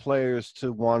one of the players,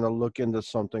 to want to look into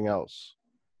something else.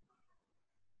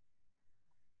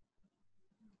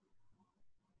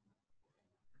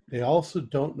 They also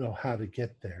don't know how to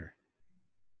get there.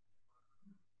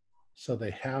 So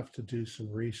they have to do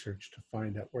some research to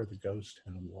find out where the ghost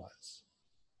town was.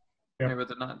 Yep. Yeah, but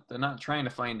they're not trying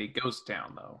to find a ghost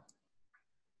town though.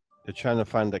 They're trying to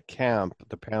find the camp,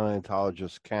 the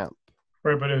paleontologist camp.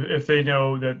 Right, but if they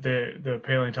know that the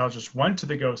paleontologists went to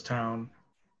the ghost town,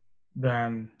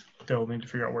 then they'll need to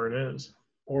figure out where it is.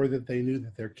 Or that they knew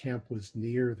that their camp was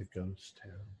near the ghost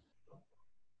town.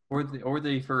 Or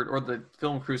the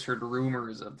film crews heard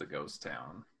rumors of the ghost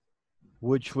town.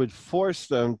 Which would force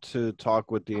them to talk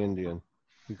with the Indian,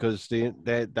 because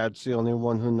that's the only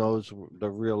one who knows the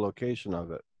real location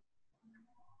of it.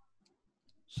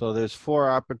 So there's 4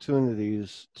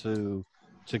 opportunities to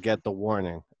get the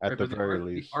warning at the very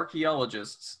least. The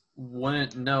archaeologists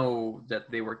wouldn't know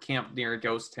that they were camped near a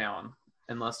ghost town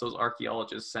unless those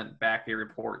archaeologists sent back a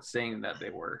report saying that they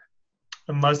were.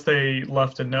 Unless they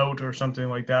left a note or something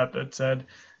like that that said,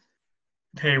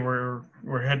 hey, we're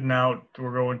heading out,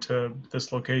 we're going to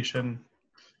this location.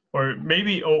 Or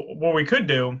maybe what we could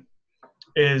do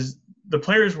is the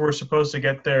players were supposed to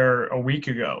get there a week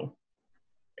ago,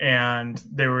 and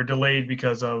they were delayed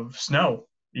because of snow,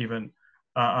 even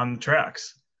on the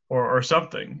tracks or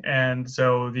something. And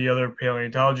so the other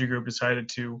paleontology group decided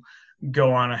to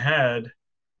go on ahead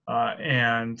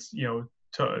and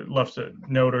left a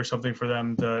note or something for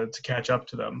them to catch up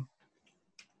to them.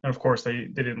 And of course, they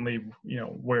didn't leave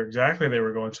where exactly they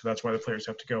were going, so that's why the players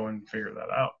have to go and figure that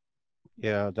out.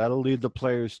 Yeah, that'll lead the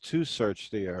players to search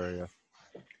the area.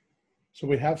 So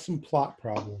we have some plot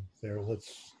problems there.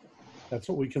 That's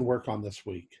what we can work on this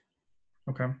week.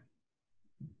 Okay.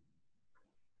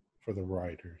 For the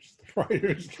writers. The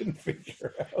writers can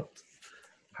figure out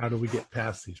how do we get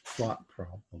past these plot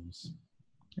problems.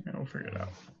 Yeah, we'll figure it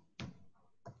out.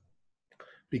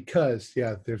 Because,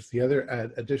 there's the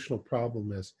other additional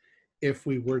problem is if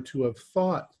we were to have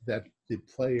thought that the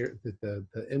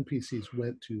NPCs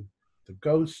went to the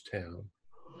ghost town,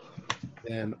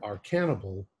 then our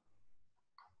cannibal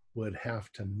would have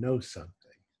to know something.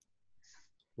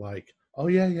 Like, oh,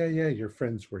 yeah, your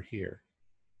friends were here.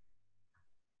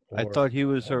 I thought he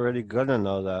was already going to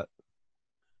know that.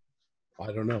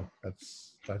 I don't know.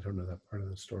 I don't know that part of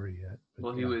the story yet.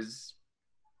 Well,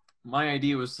 my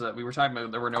idea was that we were talking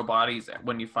about there were no bodies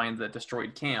when you find the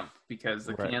destroyed camp because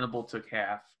the cannibal took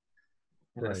half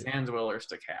and the sand dwellers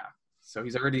took half. So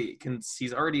he's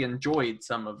already enjoyed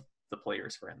some of the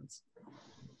players' friends.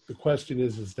 The question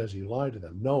is does he lie to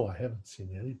them? No, I haven't seen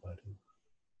anybody.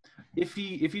 If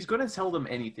he's going to tell them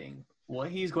anything, what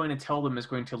he's going to tell them is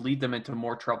going to lead them into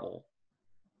more trouble,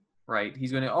 right?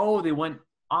 He's going to, they went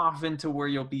off into where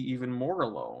you'll be even more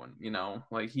alone,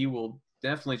 like he will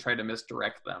definitely try to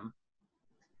misdirect them.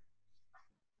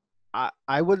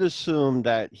 I would assume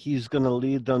that he's going to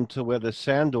lead them to where the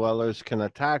sand dwellers can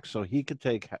attack, so he could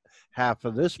take half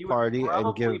of this party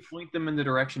and point them in the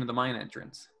direction of the mine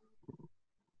entrance.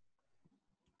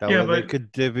 That way they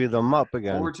could divvy them up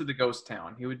again. Or to the ghost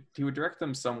town. He would direct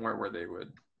them somewhere where they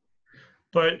would.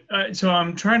 But so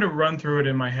I'm trying to run through it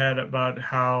in my head about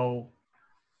how,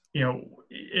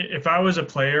 if I was a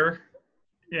player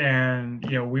and,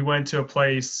 we went to a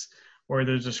place where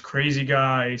there's this crazy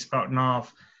guy spouting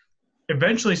off,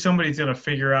 eventually somebody's going to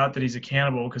figure out that he's a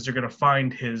cannibal because they're going to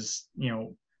find his,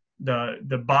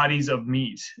 the bodies of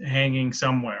meat hanging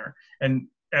somewhere. And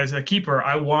as a keeper,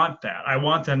 I want that. I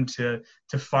want them to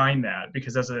find that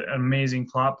because that's an amazing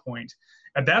plot point.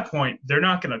 At that point, they're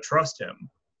not going to trust him.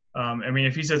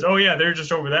 If he says, "Oh yeah, they're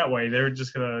just over that way," they're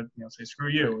just gonna say, "Screw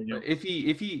you." If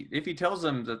he tells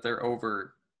them that they're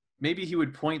over, maybe he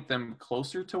would point them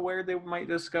closer to where they might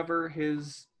discover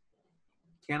his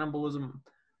cannibalism.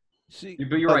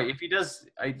 But you're right. If he does,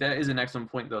 that is an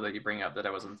excellent point though that you bring up that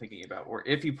I wasn't thinking about. Or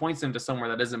if he points them to somewhere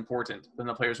that is important, then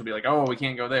the players will be like, "Oh, we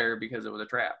can't go there because it was a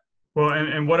trap." Well,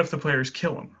 and what if the players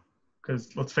kill him?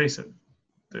 Because let's face it,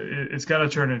 it's got to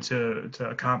turn into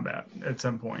combat at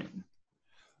some point.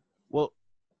 Well,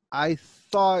 I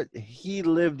thought he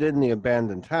lived in the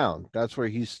abandoned town. That's where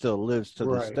he still lives to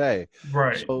this day.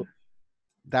 Right. So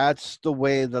that's the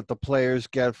way that the players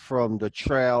get from the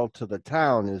trail to the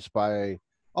town is by,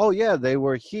 oh yeah, they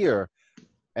were here,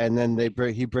 and then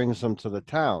he brings them to the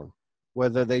town.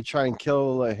 Whether they try and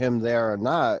kill him there or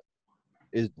not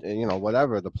is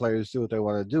whatever. The players do what they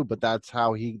want to do, but that's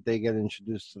how they get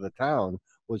introduced to the town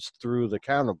was through the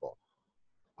cannibal.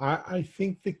 I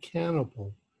think the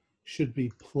cannibal should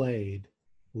be played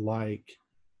like,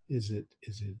 is it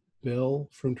Bill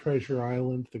from Treasure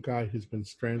Island, the guy who's been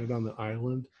stranded on the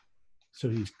island? So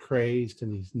he's crazed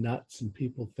and he's nuts and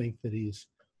people think that he's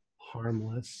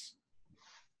harmless,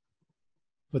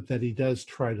 but that he does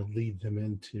try to lead them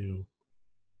into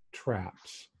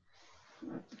traps.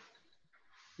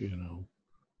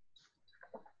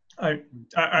 I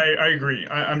agree.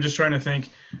 I'm just trying to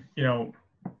think,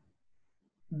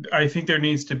 I think there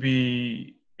needs to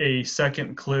be a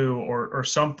second clue or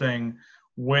something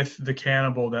with the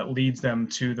cannibal that leads them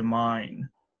to the mine.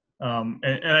 And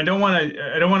I don't want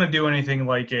to do anything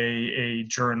like a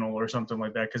journal or something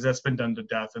like that, because that's been done to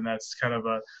death, and that's kind of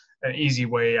an easy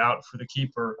way out for the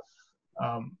keeper.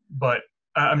 But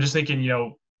I'm just thinking,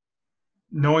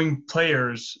 knowing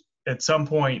players at some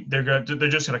point they're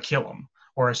just gonna kill him,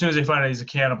 or as soon as they find out he's a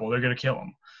cannibal, they're gonna kill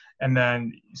him. And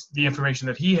then the information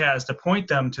that he has to point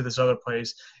them to this other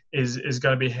place is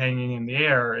going to be hanging in the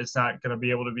air. It's not going to be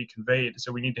able to be conveyed.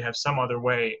 So we need to have some other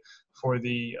way for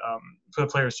the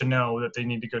players to know that they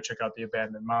need to go check out the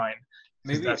abandoned mine,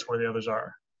 because that's where the others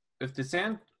are. If the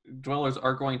sand dwellers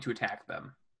are going to attack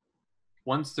them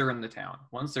once they're in the town,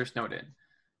 once they're snowed in,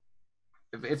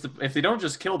 if they don't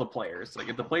just kill the players, like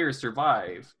if the players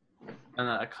survive, and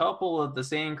a couple of the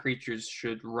sand creatures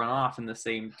should run off in the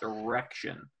same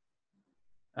direction,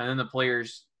 and then the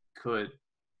players could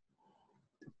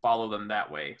follow them that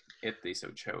way if they so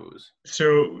chose.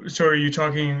 So are you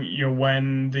talking,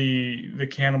 when the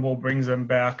cannibal brings them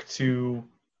back to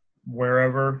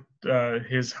wherever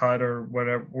his hut or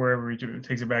whatever, wherever he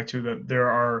takes it back to, that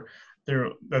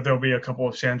there'll be a couple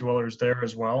of sand dwellers there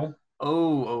as well?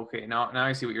 Oh, okay. Now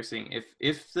I see what you're saying.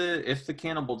 If the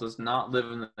cannibal does not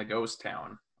live in the ghost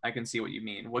town, I can see what you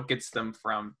mean. What gets them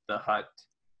from the hut?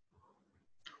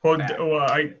 Well,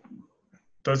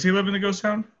 does he live in the ghost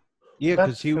town? Yeah,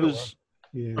 because he was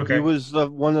Okay. he was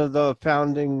one of the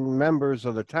founding members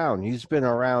of the town. He's been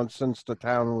around since the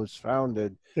town was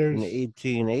founded in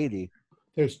 1880.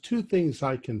 There's two things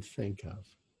I can think of.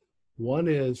 One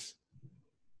is,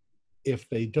 if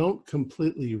they don't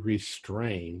completely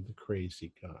restrain the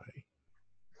crazy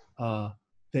guy,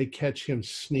 they catch him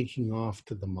sneaking off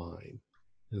to the mine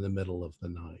in the middle of the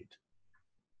night.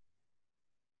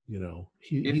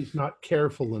 He's not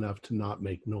careful enough to not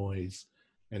make noise,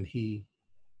 and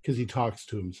because he talks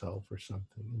to himself or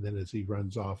something, and then as he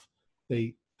runs off,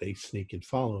 they sneak and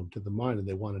follow him to the mine, and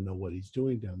they want to know what he's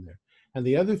doing down there. And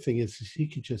the other thing is he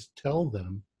could just tell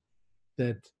them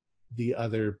that the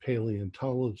other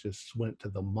paleontologists went to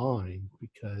the mine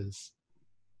because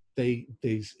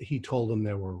he told them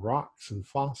there were rocks and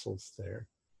fossils there,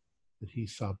 that he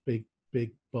saw big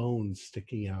bones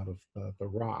sticking out of the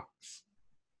rocks,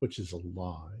 which is a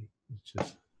lie. He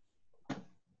just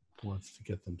wants to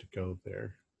get them to go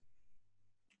there.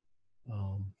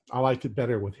 I liked it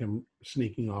better with him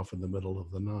sneaking off in the middle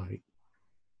of the night,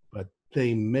 but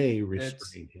they may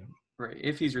restrain him. Right,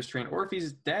 if he's restrained or if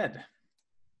he's dead.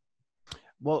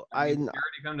 Well, they've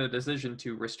already come to the decision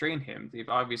to restrain him. They've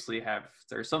obviously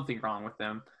there's something wrong with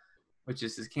them, which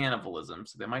is his cannibalism.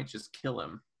 So they might just kill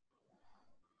him.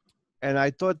 And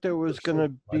I thought there was going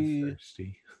to be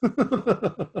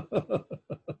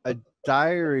a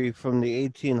diary from the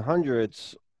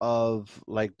 1800s of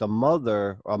like a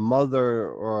mother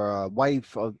or a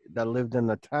wife that lived in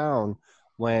the town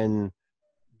when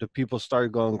the people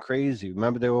started going crazy.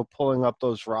 Remember, they were pulling up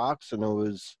those rocks and it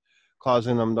was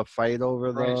causing them to fight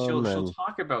over them. Right, she'll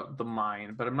talk about the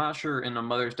mine, but I'm not sure in a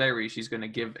mother's diary she's going to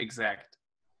give exact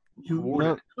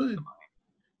coordinates.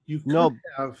 You could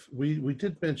have, we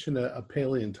did mention a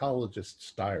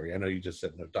paleontologist's diary. I know you just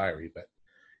said no diary, but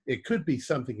it could be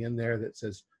something in there that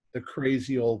says the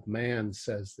crazy old man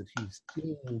says that he's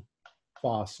seen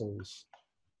fossils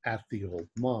at the old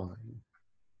mine.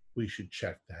 We should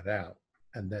check that out.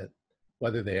 And that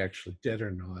whether they actually did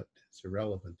or not is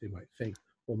irrelevant. They might think,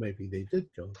 well, maybe they did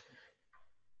go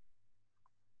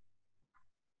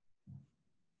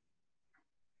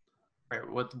there. Right,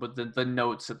 what the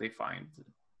notes that they find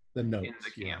the notes in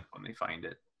the camp when they find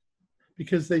it.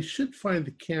 Because they should find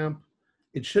the camp.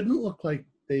 It shouldn't look like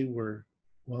they were,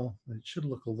 well, it should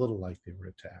look a little like they were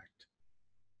attacked.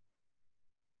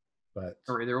 But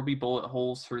right, there will be bullet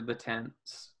holes through the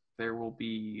tents. There will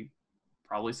be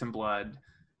probably some blood.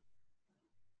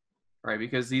 Right,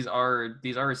 because these are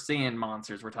sand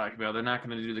monsters we're talking about. They're not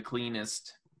going to do the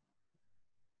cleanest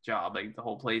job. Like the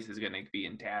whole place is going to be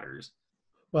in tatters.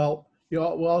 Well, we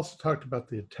also talked about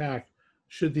the attack.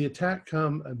 Should the attack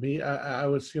come, I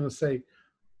was going to say,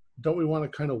 don't we want to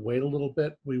kind of wait a little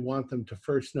bit? We want them to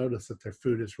first notice that their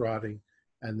food is rotting,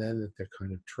 and then that they're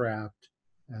kind of trapped,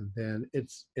 and then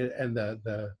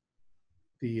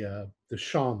the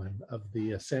shaman of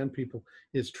the sand people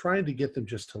is trying to get them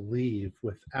just to leave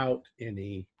without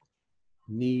any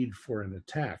need for an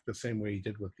attack, the same way he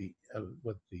did with the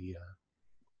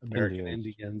American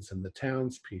Indians and the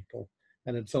townspeople.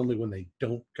 And it's only when they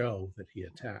don't go that they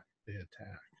attack.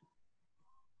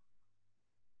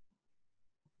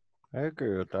 I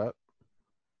agree with that.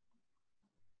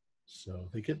 So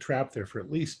they get trapped there for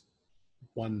at least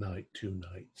 1 night, 2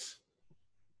 nights.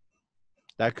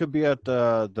 That could be at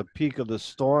the peak of the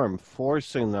storm,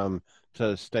 forcing them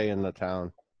to stay in the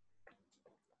town.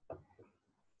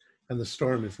 And the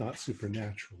storm is not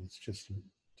supernatural. It's just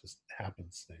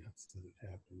happenstance that it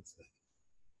happens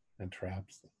and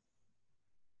traps them.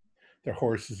 Their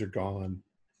horses are gone.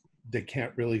 They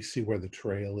can't really see where the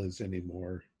trail is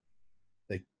anymore.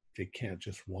 They can't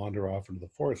just wander off into the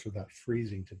forest without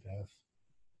freezing to death.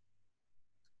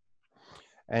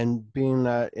 And being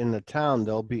that in the town,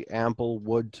 there'll be ample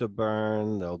wood to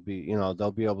burn. They'll be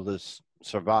able to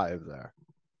survive there.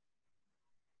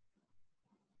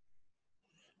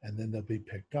 And then they'll be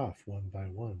picked off one by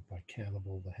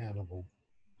Cannibal the Hannibal.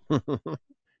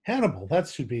 Hannibal, that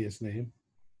should be his name.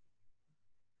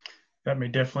 That may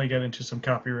definitely get into some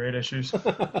copyright issues.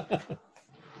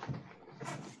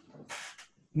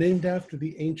 Named after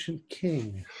the ancient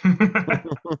king.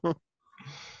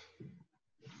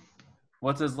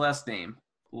 What's his last name?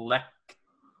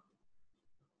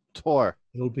 Tor.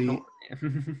 It'll be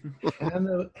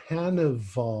Hannibal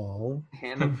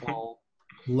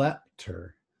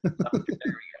Lecter.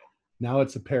 Now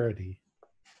it's a parody.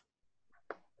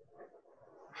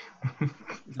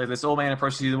 It's like this old man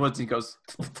approaches you in the woods and he goes,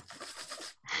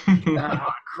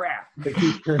 "Ah, crap." They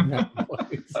keep hearing that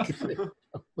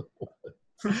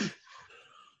voice.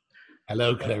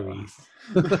 Hello, Clarice.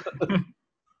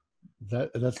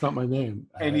 That's not my name.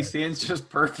 And he stands just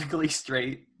perfectly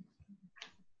straight.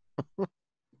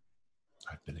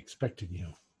 I've been expecting you.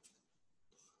 Do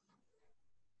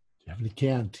you have any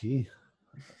Chianti?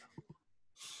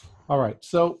 All right,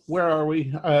 so where are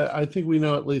we? I think we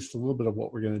know at least a little bit of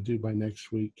what we're going to do by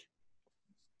next week.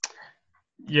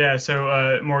 Yeah,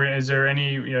 so Morgan, is there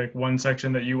any like one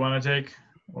section that you want to take,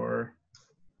 or?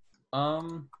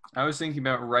 I was thinking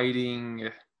about writing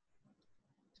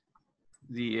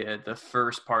the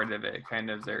first part of it, kind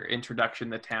of their introduction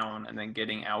to town, and then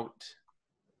getting out.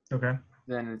 Okay.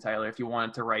 Then Tyler, if you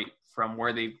wanted to write from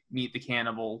where they meet the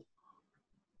cannibal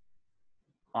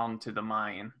onto the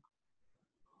mine,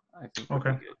 I think would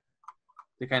be good.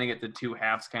 To kind of get the two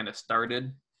halves kind of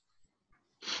started.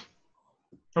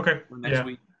 Okay. For next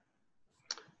week.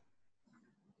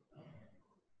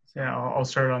 Yeah, I'll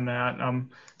start on that.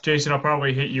 Jason, I'll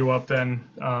probably hit you up then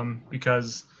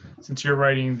because since you're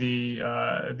writing the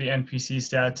NPC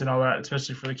stats and all that,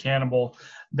 especially for the cannibal,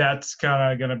 that's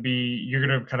kind of going to be, you're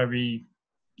going to kind of be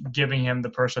giving him the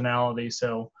personality.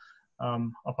 So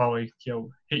I'll probably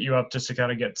hit you up just to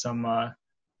kind of get some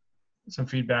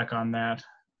feedback on that.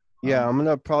 Yeah, I'm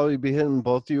gonna probably be hitting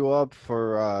both of you up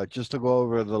for just to go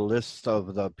over the list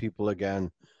of the people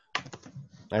again,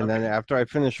 and then after I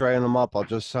finish writing them up, I'll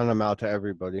just send them out to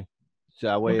everybody. So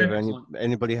that way, if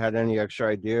anybody had any extra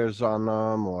ideas on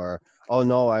them, or oh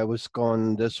no, I was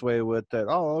going this way with it.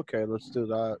 Oh, okay, let's do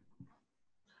that.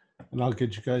 And I'll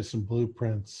get you guys some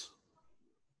blueprints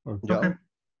or Okay.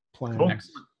 plans Cool.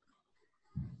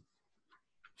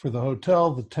 for the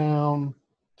hotel, the town,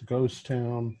 the ghost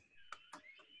town.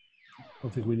 I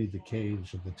don't think we need the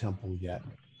caves or the temple yet.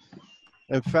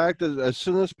 In fact, as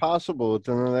soon as possible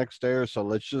within the next day or so,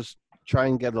 let's just try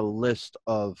and get a list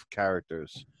of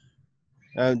characters.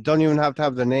 And don't even have to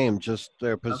have the name, just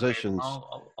their positions.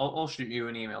 Okay, I'll shoot you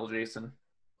an email, Jason.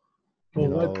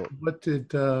 Well, what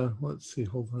did let's see,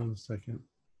 hold on a second.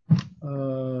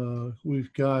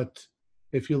 We've got,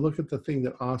 if you look at the thing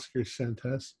that Oscar sent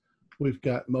us, we've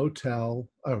got hotel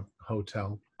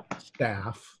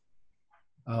staff,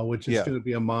 which is going to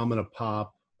be a mom and a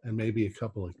pop and maybe a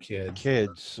couple of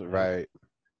kids. Right.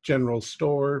 General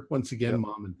store, once again,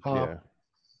 mom and pop.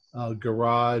 Yeah.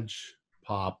 Garage,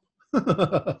 pop.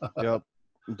 Yep.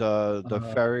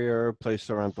 The farrier, place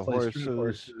to rent the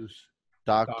horses.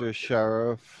 Doctor,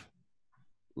 sheriff,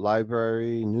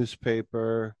 library,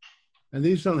 newspaper. And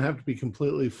these don't have to be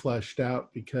completely fleshed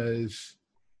out because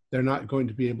they're not going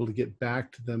to be able to get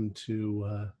back to them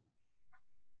to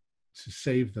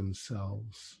save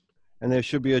themselves. And there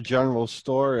should be a general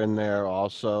store in there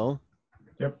also.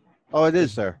 Yep. Oh, it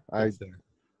is there. I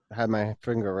had my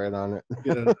finger right on it.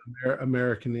 Get an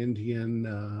American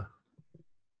Indian,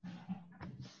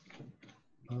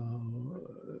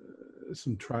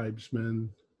 some tribesmen,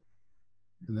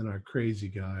 and then our crazy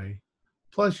guy.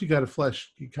 Plus, you got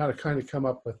to kind of come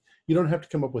up with, you don't have to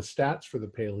come up with stats for the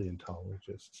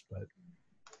paleontologists, but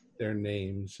their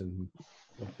names and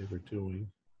what they were doing.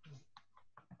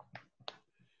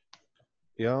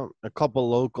 Yeah, a couple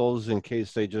locals in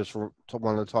case they just want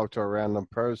to talk to a random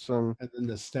person. And then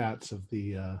the stats of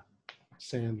the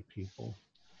sand people,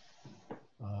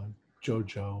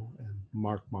 Jojo and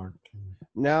Mark.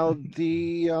 Now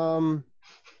the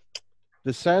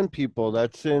sand people,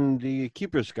 that's in the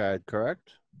Keeper's Guide,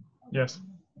 correct? Yes.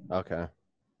 Okay.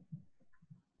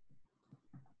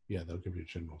 Yeah, they'll give you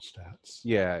general stats.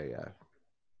 Yeah.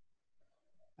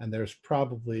 And there's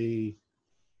probably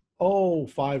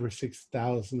 5,000 or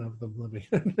 6,000 of them living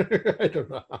under. I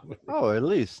don't know how many. Oh, at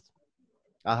least.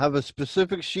 I'll have a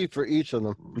specific sheet for each of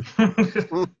them.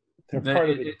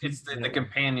 It's the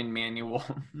companion manual.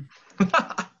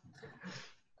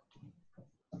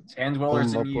 Sand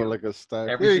dwellers in you. Like a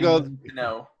stack. Here you go.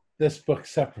 No. This book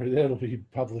separate. It'll be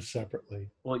published separately.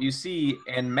 Well, you see,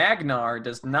 and Magnar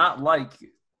does not like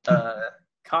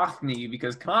Cockney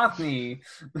because Cockney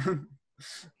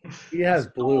He has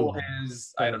blue.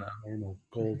 Is, I don't know. Normal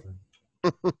golden.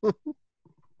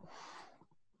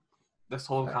 This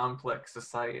whole complex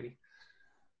society.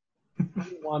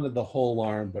 He wanted the whole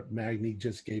arm, but Magni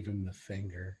just gave him the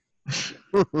finger.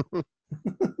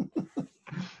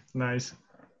 Nice.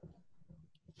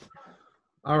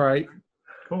 All right.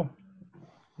 Cool.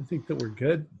 I think that we're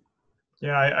good.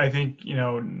 Yeah, I think,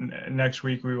 next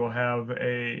week we will have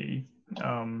a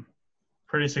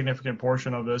pretty significant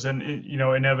portion of this. And,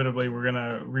 inevitably we're going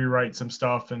to rewrite some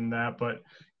stuff and that. But,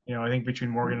 I think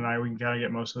between Morgan and I, we can kind of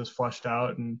get most of this fleshed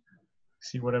out and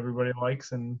see what everybody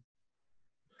likes and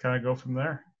kind of go from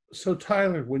there. So,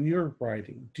 Tyler, when you're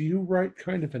writing, do you write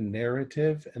kind of a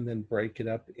narrative and then break it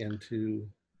up into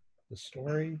the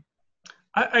story?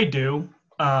 I do.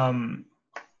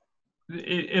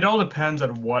 It all depends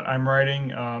on what I'm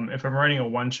writing. If I'm writing a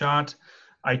one-shot,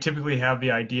 I typically have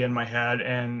the idea in my head,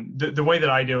 and the way that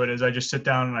I do it is I just sit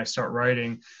down and I start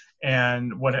writing.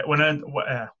 And what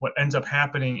ends up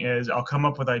happening is I'll come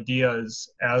up with ideas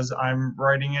as I'm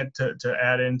writing it to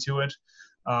add into it,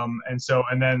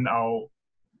 and then I'll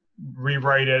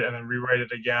rewrite it and then rewrite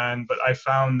it again. But I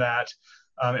found that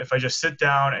if I just sit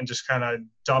down and just kind of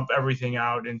dump everything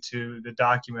out into the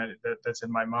document that's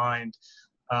in my mind,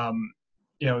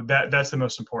 that's the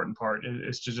most important part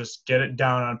is to just get it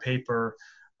down on paper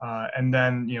and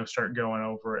then, start going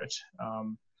over it.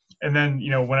 And then,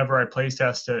 whenever I play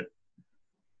test it,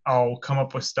 I'll come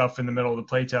up with stuff in the middle of the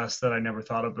play test that I never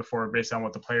thought of before based on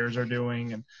what the players are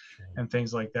doing and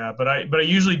things like that. But I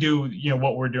usually do,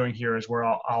 what we're doing here is where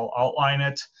I'll outline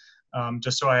it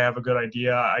just so I have a good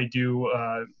idea. I do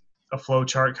a flow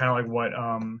chart, kind of like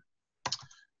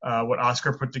what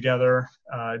Oscar put together,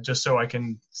 just so I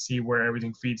can see where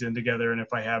everything feeds in together and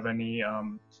if I have any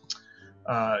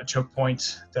choke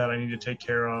points that I need to take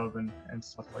care of and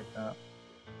stuff like that.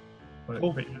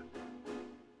 Cool. But yeah.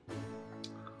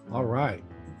 All right,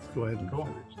 let's go ahead and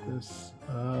finish this.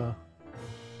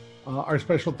 Our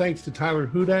special thanks to Tyler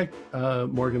Hudak,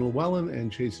 Morgan Llewellyn, and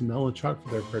Jason Melichuk for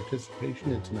their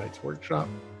participation in tonight's workshop.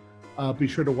 Be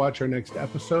sure to watch our next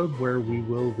episode where we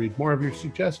will read more of your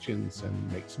suggestions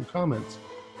and make some comments.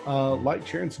 Like,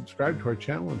 share, and subscribe to our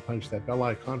channel and punch that bell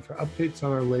icon for updates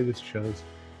on our latest shows.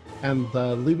 And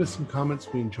leave us some comments.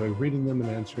 We enjoy reading them and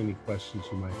answering any questions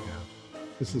you might have.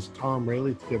 This is Tom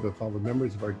Rayleigh, together with all the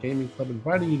members of our gaming club,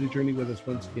 inviting you to journey with us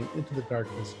once again into the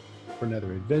darkness for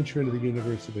another adventure into the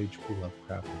universe of H.P.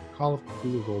 Lovecraft and the Call of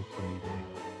Cthulhu role-playing game.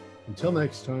 Until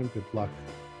next time, good luck,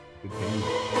 good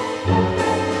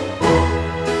game.